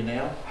social media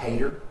now,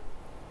 hater,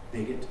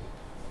 bigot,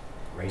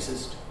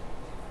 racist.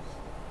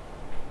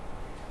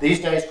 These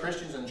days,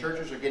 Christians and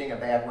churches are getting a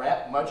bad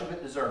rap, much of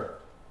it deserved.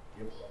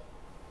 Yep.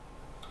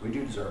 We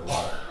do deserve a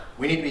lot of it.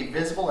 We need to be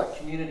visible at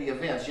community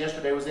events.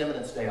 Yesterday was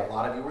Eminence Day. A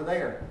lot of you were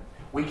there.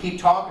 We keep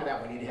talking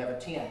about we need to have a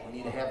tent. We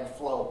need to have a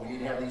float. We need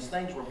to have these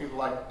things where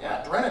people are like,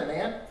 yeah, Drennon,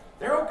 man,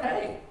 they're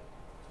okay.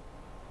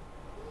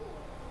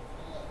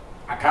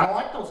 I kind of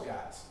like those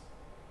guys.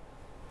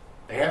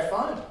 They have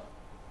fun.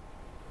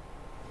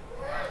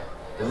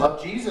 They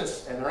love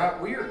Jesus, and they're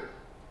not weird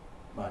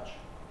much.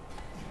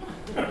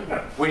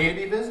 We need to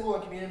be visible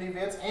in community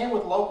events and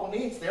with local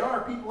needs. There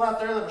are people out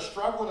there that are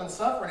struggling and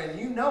suffering, and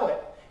you know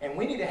it. And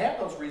we need to have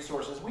those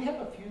resources. We have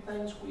a few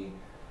things we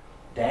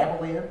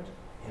dabble in.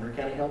 Henry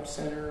County Help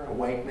Center,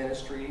 Awake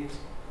Ministries.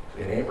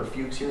 We had Amber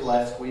Fuchs here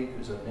last week,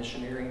 who's a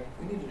missionary.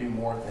 We need to do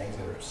more things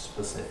that are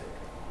specific.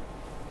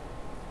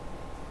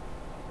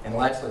 And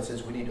lastly, it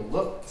says we need to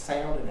look,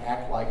 sound, and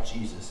act like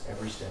Jesus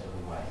every step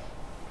of the way.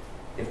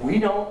 If we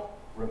don't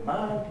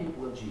remind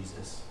people of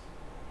Jesus,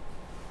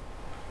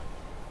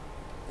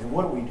 then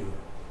what are we doing?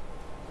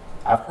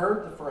 I've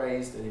heard the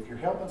phrase that if you're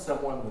helping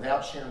someone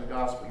without sharing the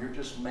gospel, you're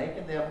just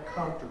making them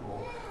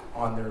comfortable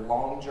on their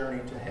long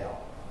journey to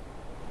hell.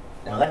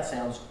 Now that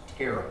sounds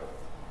terrible,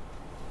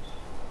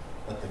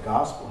 but the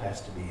gospel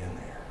has to be in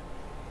there.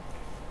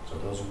 So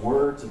those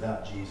words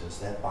about Jesus,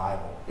 that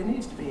Bible, it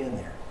needs to be in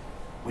there.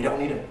 We don't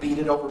need to beat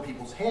it over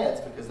people's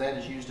heads because that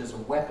is used as a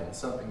weapon,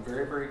 something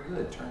very, very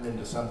good turned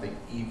into something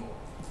evil.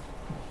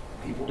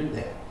 People do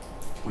that.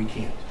 We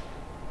can't.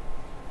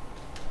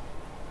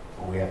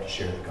 But we have to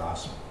share the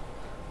gospel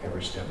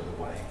every step of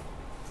the way.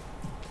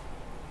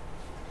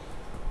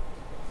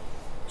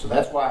 So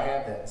that's why I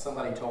have that.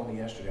 Somebody told me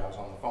yesterday, I was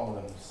on the phone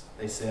with them,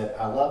 they said,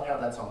 I love how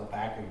that's on the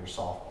back of your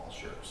softball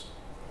shirts.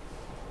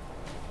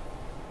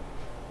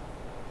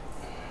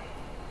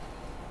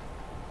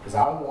 Because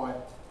I want,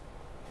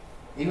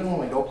 even when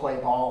we go play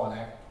ball and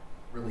act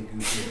really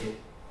goofy and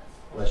get,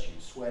 bless you,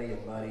 sweaty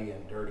and muddy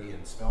and dirty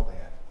and smell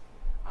bad,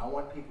 I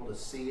want people to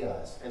see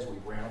us as we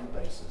round the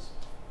bases,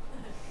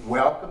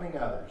 welcoming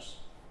others,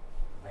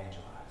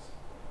 evangelize,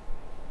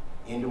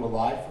 into a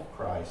life of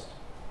Christ,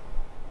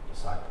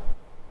 disciple,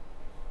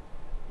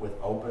 with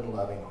open,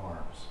 loving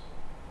arms.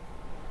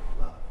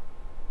 Love.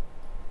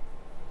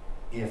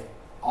 If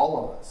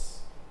all of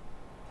us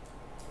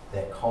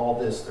that call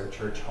this their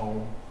church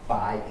home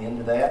buy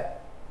into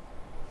that,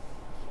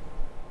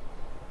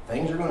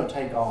 things are going to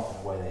take off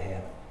in the way they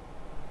haven't.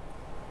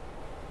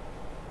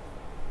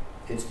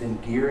 It's been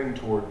gearing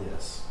toward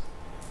this.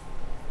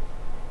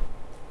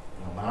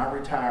 You know, my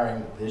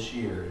retiring this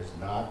year is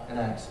not an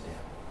accident.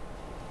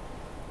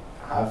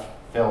 I've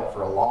felt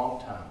for a long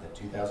time that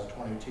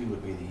 2022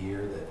 would be the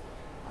year that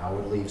I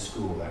would leave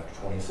school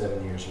after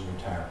 27 years and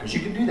retire. Because you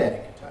can do that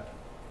in Kentucky.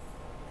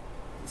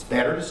 It's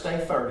better to stay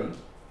 30,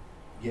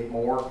 get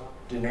more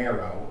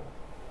dinero.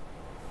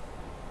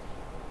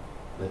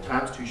 The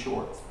time's too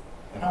short,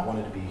 and I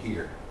wanted to be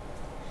here.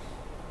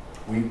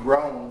 We've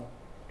grown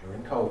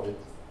during COVID,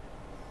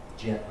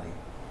 gently,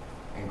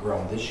 and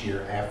grown this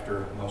year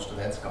after most of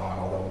that's gone,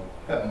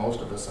 although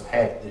most of us have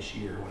had it this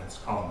year when it's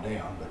calmed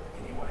down, but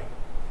anyway.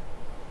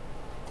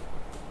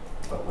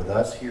 But with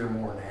us here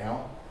more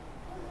now,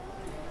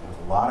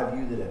 with a lot of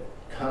you that have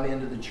come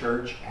into the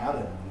church out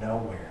of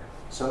nowhere,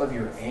 some of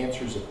your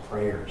answers of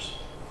prayers,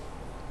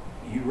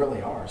 you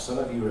really are. Some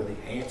of you are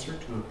the answer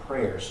to a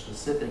prayer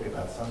specific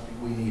about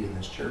something we need in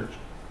this church.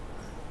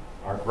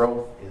 Our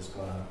growth is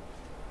going to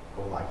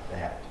go like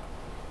that.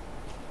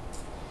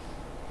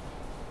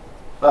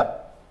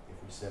 But if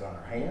we sit on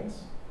our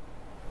hands,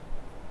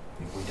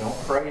 if we don't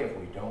pray, if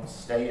we don't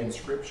stay in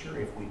Scripture,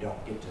 if we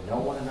don't get to know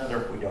one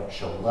another, if we don't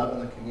show love in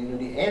the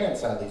community and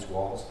inside these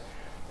walls,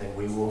 then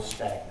we will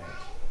stagnate.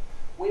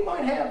 We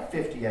might have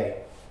 58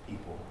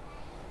 people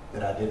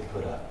that I didn't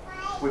put up.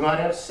 We might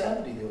have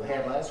 70 that we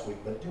had last week,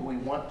 but do we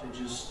want to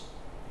just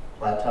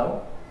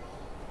plateau?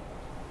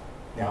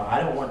 Now, I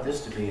don't want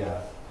this to be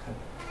a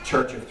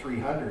church of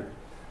 300.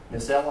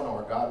 Miss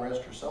Eleanor, God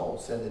rest her soul,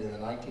 said that in the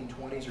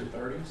 1920s or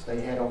 30s,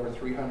 they had over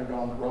 300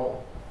 on the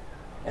roll.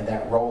 And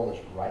that roll is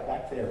right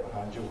back there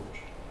behind George.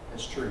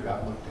 That's true.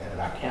 I looked at it.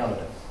 I counted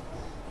them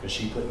because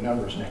she put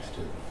numbers next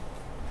to them.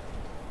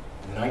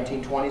 In the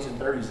 1920s and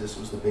 30s, this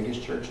was the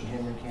biggest church in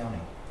Henry County.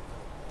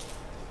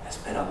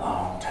 That's been a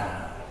long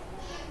time.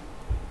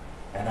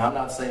 And I'm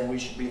not saying we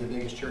should be the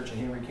biggest church in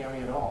Henry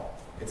County at all.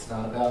 It's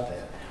not about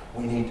that.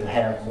 We need to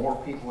have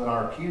more people in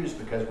our pews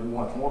because we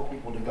want more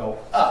people to go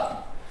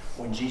up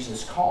when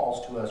Jesus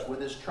calls to us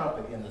with his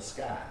trumpet in the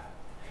sky.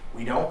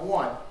 We don't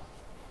want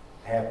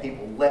to have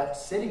people left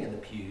sitting in the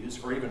pews,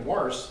 or even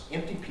worse,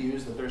 empty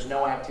pews that there's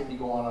no activity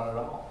going on at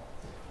all.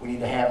 We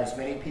need to have as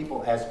many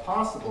people as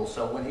possible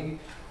so when he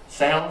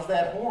sounds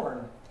that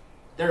horn,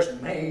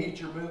 there's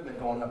major movement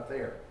going up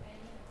there.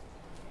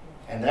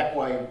 And that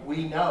way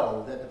we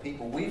know that the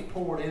people we've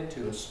poured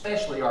into,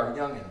 especially our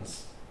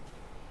youngins,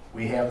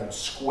 we have them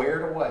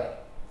squared away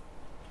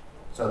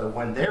so that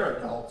when they're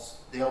adults,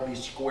 they'll be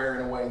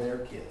squaring away their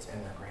kids and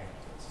their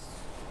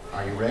grandkids.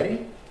 Are you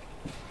ready?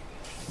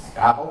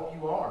 I hope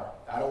you are.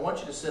 I don't want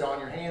you to sit on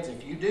your hands.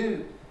 If you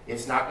do,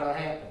 it's not going to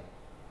happen.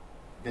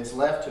 If it's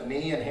left to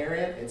me and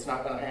Harriet, it's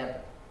not going to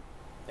happen.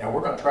 Now,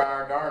 we're going to try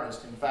our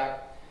darndest. In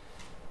fact,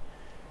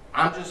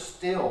 I'm just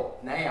still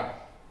now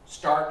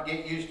starting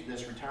to get used to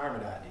this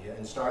retirement idea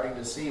and starting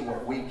to see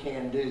what we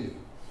can do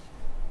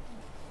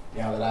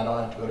now that I don't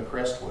have to go to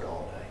Crestwood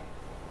all day.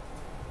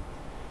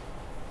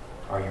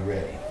 Are you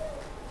ready?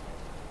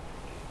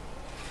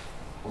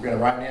 We're going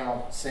to right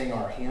now sing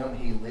our hymn,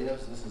 He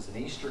Lives. This is an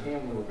Easter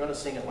hymn. We were going to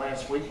sing it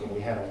last week, but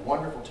we had a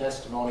wonderful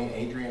testimony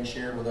Adrian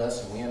shared with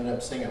us, and we ended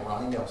up singing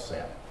Ronnie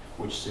Millsap,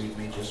 which suited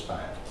me just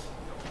fine.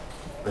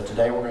 But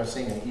today we're going to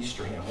sing an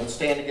Easter hymn. Let's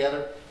stand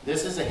together.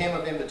 This is a hymn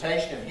of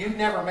invitation. If you've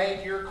never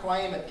made your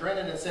claim at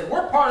Drennon and said,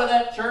 we're part of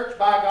that church,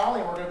 by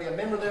golly, and we're going to be a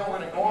member of them, we're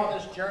going to go on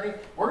this journey,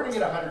 we're going to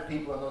get 100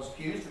 people in those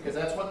pews because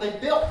that's what they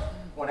built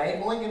when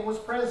Abe Lincoln was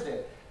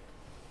president.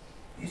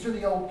 These are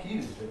the old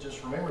pews, but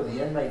just remember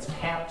the inmates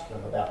capped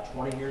them about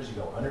 20 years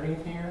ago.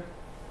 Underneath here,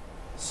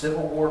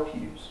 Civil War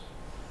pews.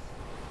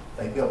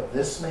 They built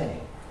this many.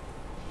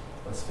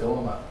 Let's fill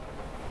them up.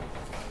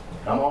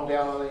 Come on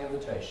down on the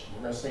invitation.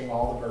 We're going to sing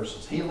all the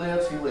verses. He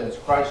lives, he lives.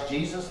 Christ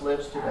Jesus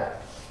lives today.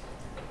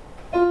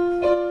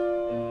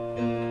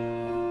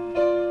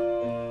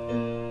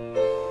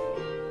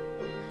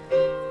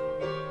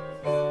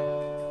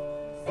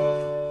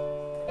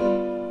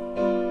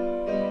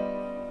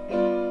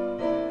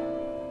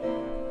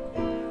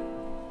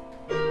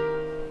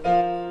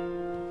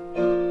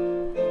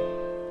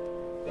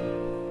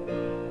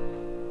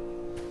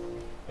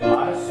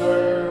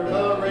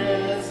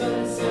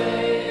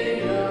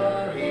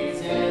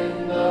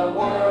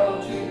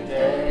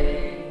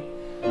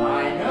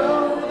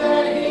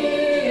 That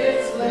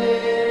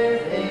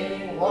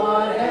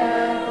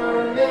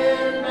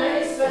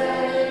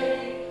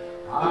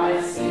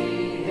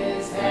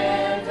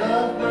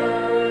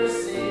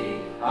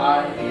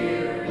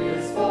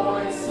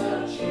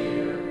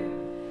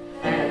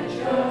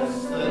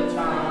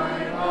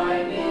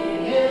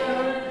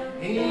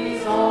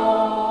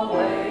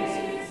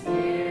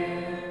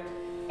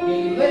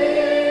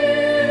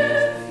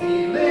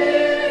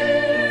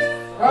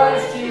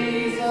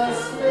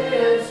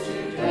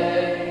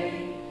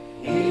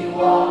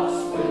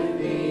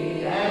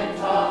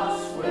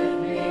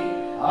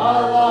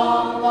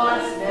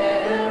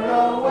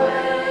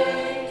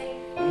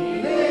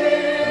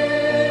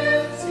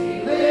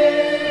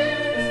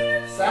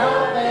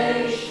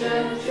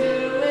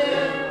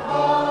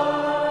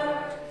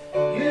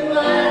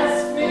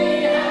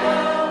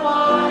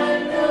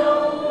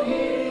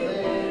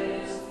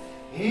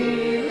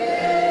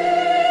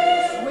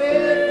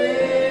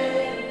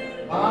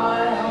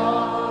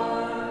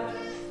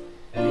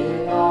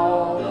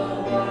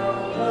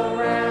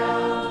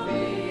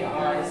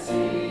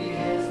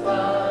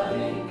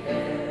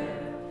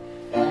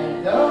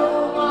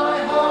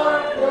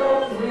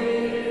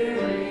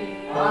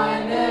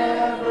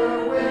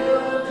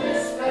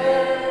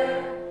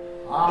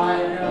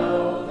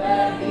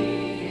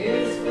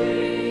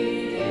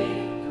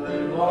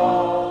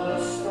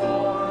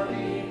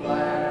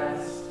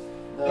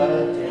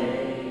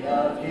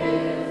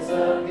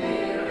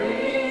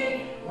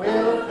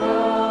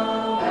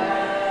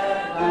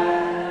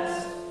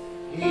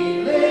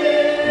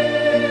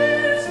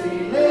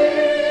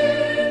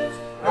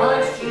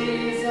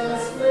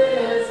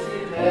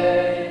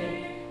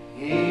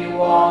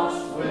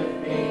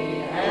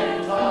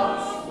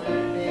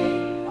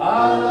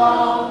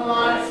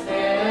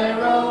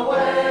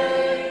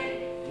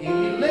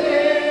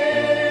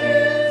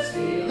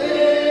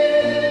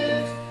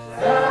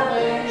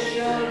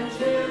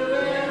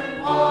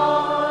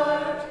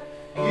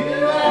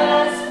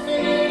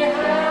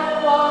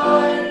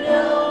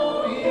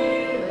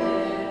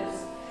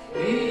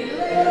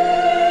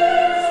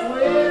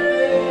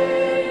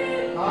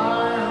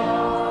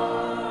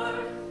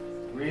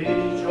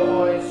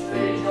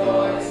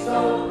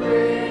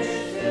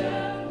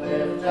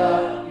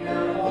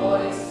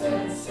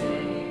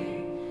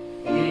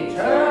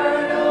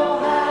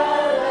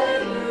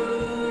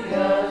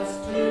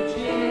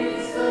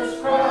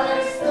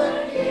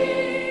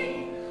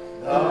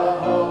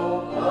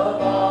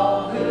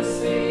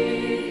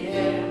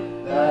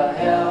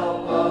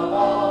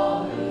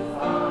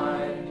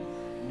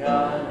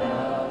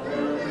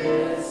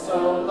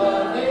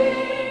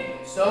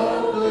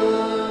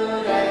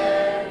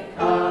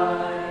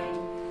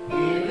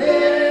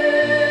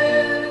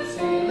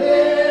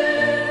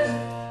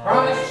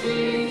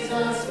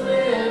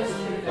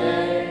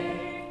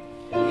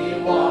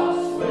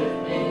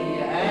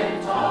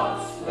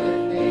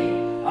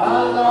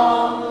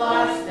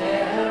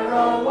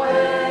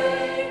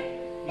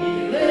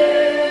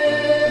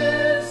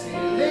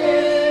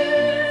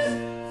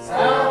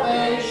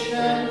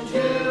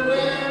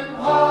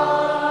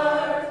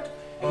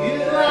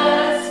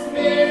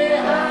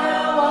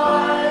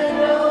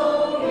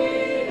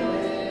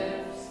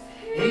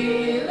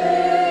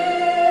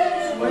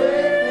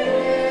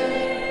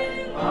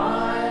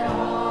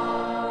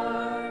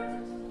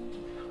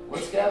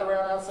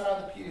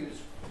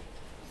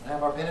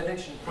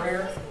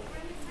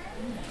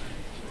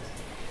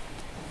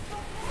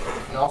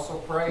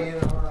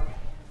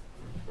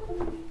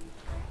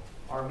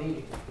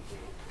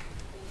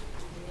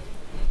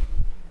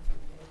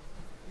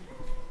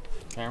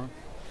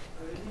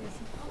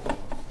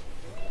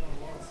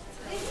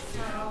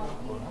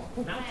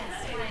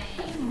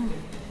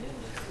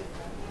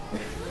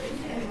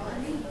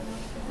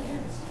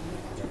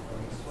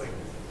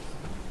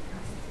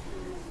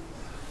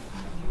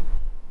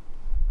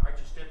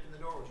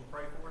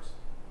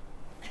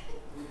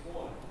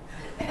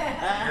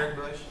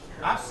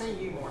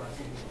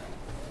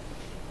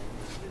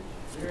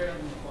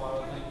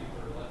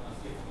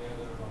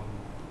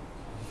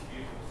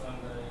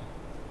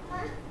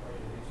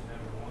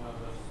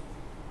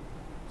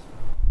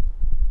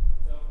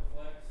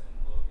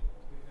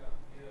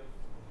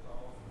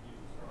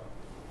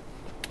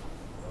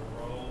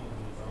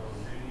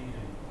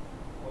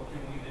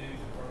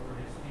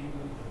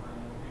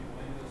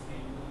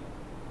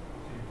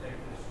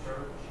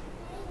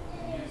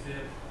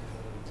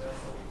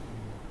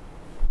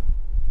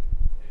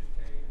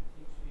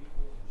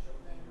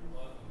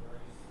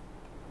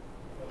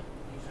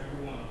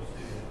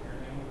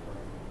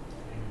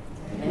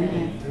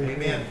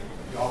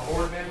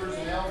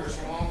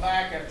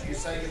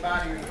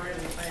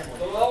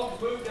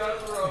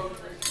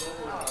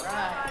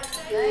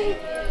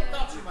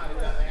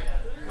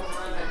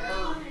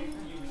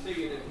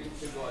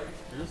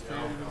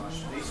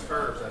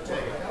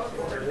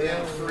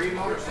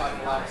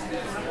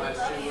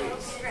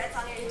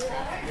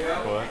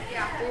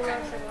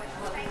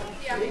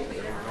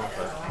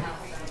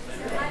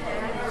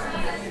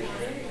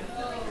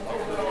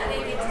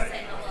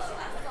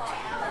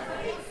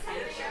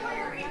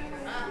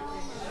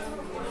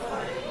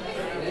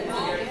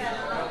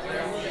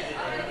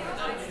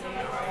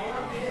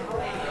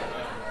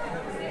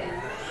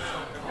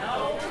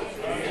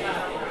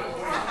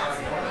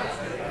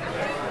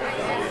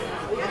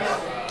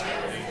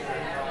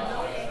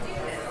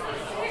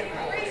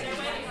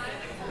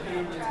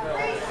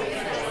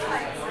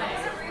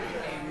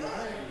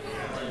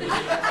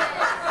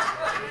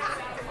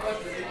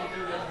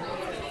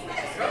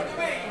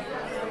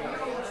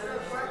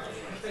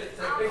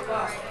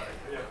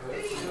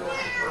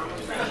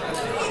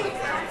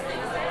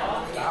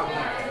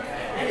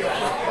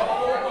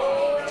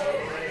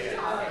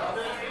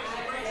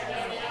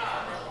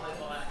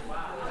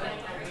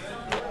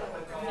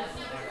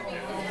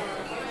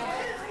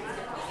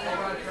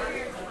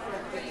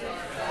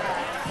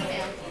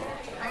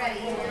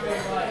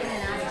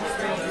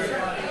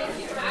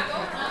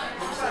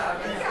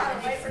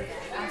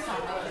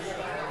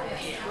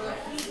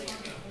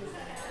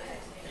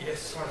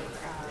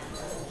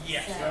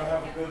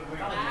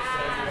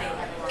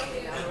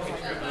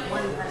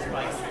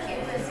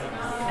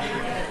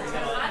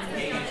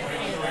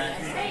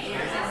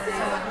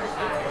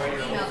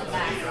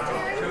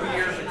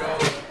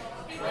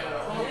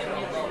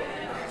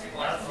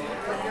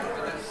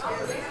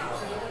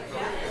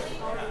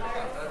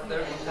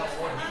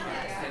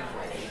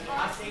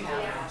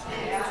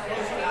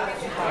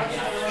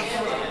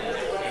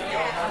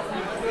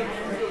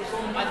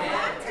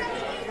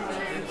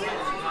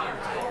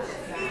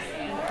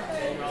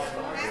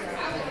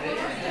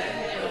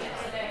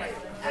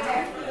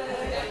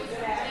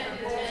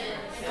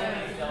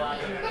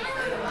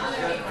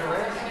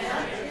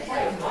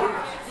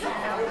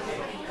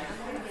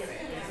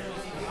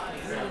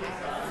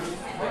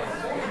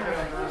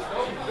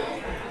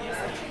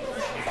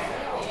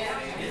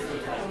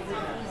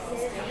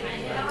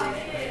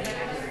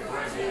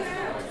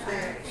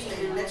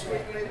Next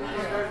week, maybe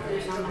we'll start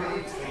this to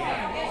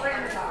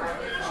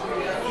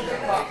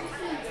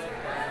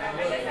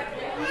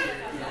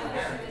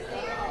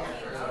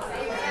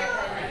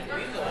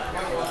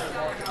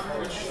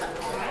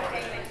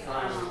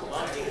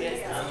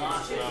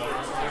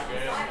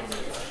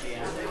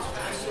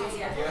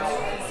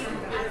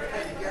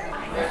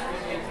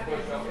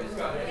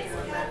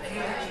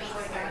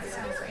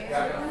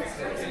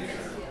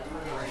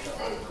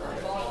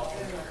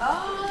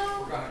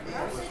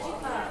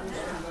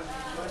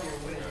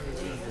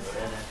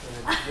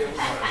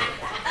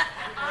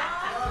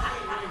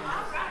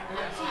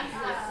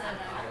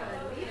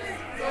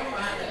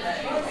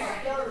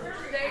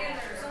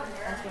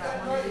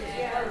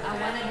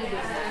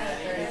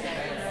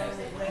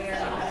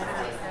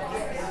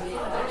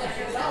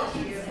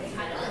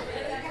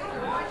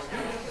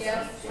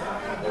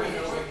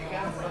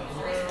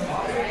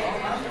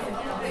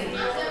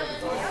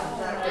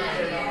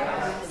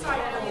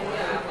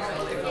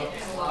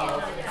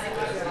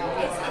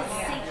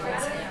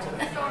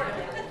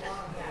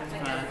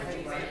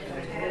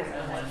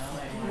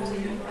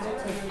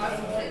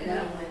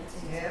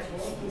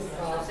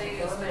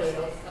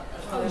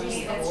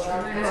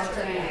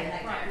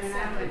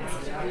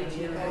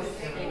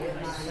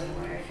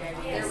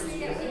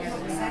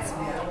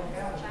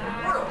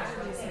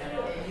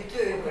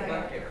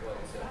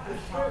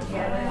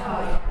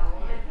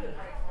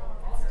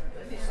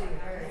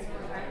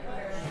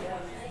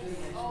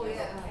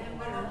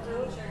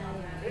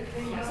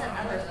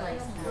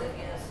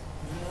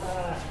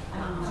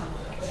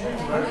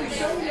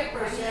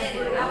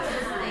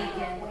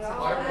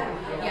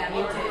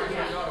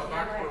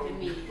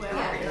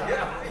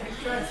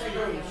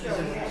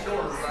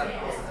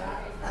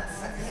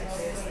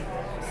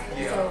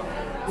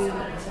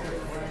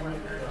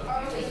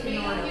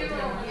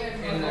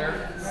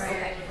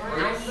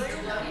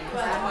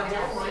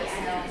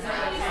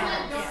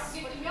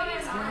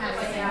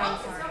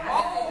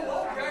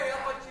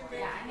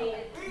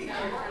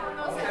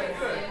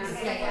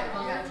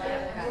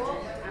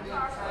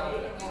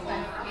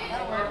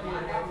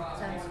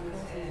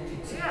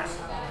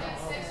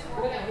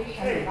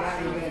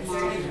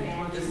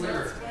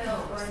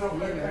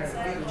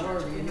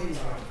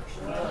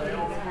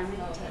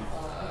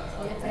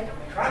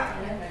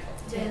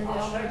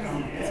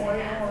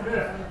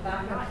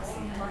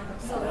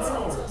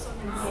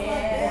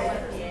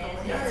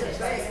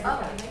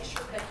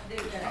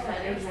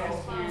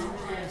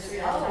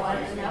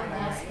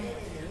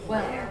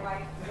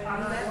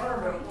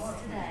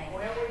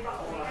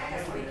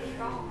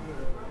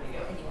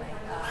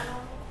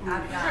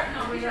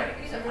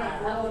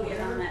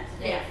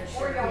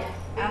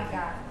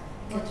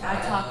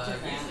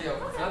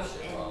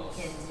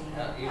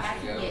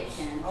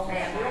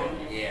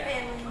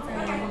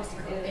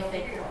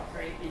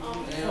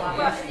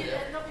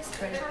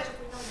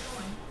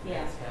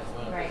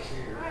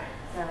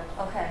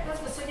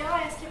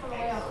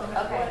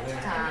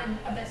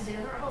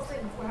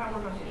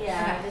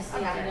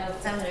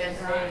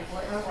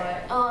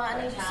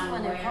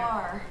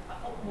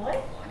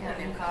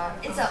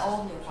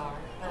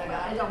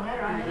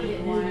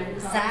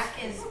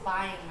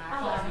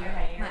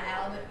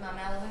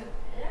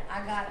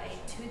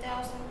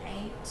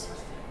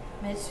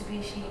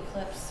Mitsubishi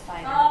Eclipse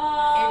Spider.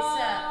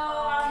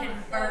 Oh, It's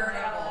a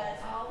convertible.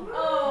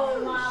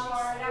 Oh my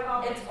lord!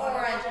 It's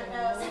orange.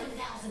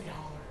 $7,000.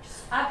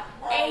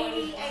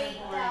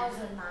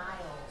 88,000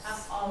 miles. I'm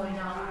always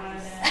on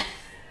it.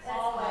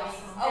 Always.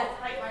 Oh.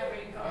 That's like my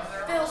dream car.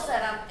 Phil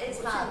said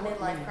it's not a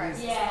midlife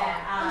crisis.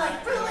 Yeah. I'm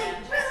like, really?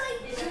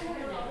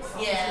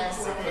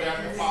 Yes. Put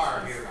out the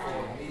fire here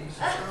for me.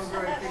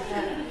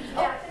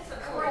 Oh,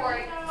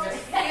 Corey.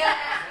 Yeah.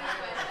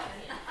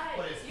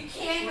 You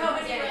can't go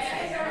against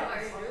it.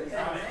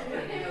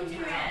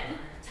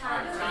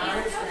 Time.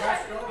 That's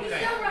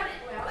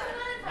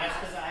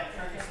because I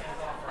turned this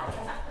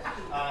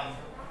off.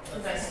 The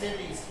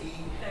festivities, he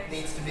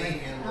needs to be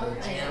in the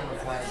gym or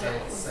flat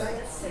shade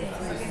set. So,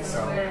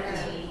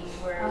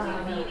 Where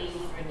we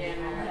meeting for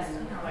dinner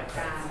and what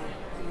time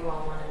you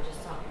all want to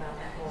just talk about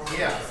that more.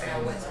 yeah,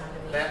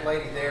 and that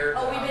lady there.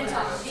 Oh, we've been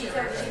talking. She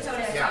told us to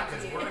Yeah, talk to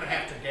because you. we're going to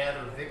have to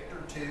gather Victor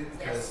too,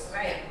 because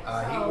Right.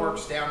 he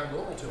works down in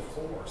Louisville till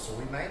 4, so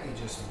we may be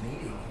just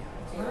meeting him.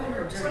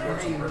 It's a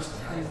person tonight.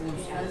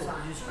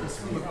 It's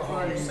going to look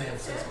home in San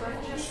Francisco.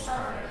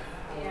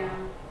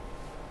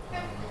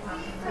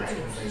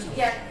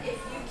 Yeah, if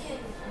you can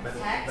But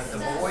text the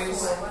us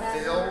boys, or whatever.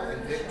 Phil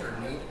and Victor,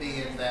 need to be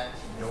in that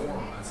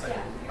dorm. I say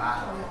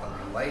bye, but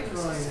the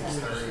ladies at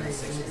 6:30 and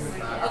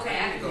 6:45. Okay, I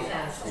can do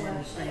that.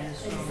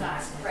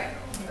 Exactly. Right.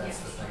 That's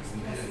the thing we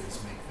do is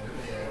make their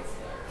bed,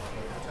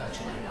 touch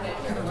it.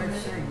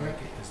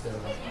 Because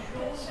they're like,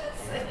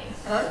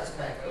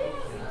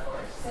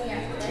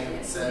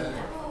 at 7.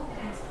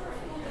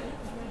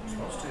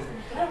 Supposed to.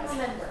 I don't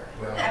remember.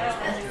 Well, we're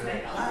supposed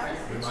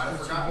to. We might have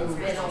forgotten. It's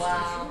been a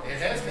while. It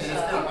has been.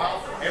 It's been a while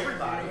for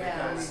everybody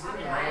because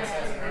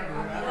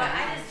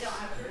Yeah.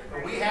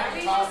 but we have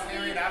to talk,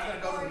 Mary, and I'm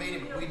going to go to the meeting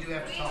meeting, but we do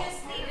have to We talk.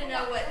 just need to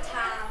know what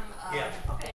time, Yeah.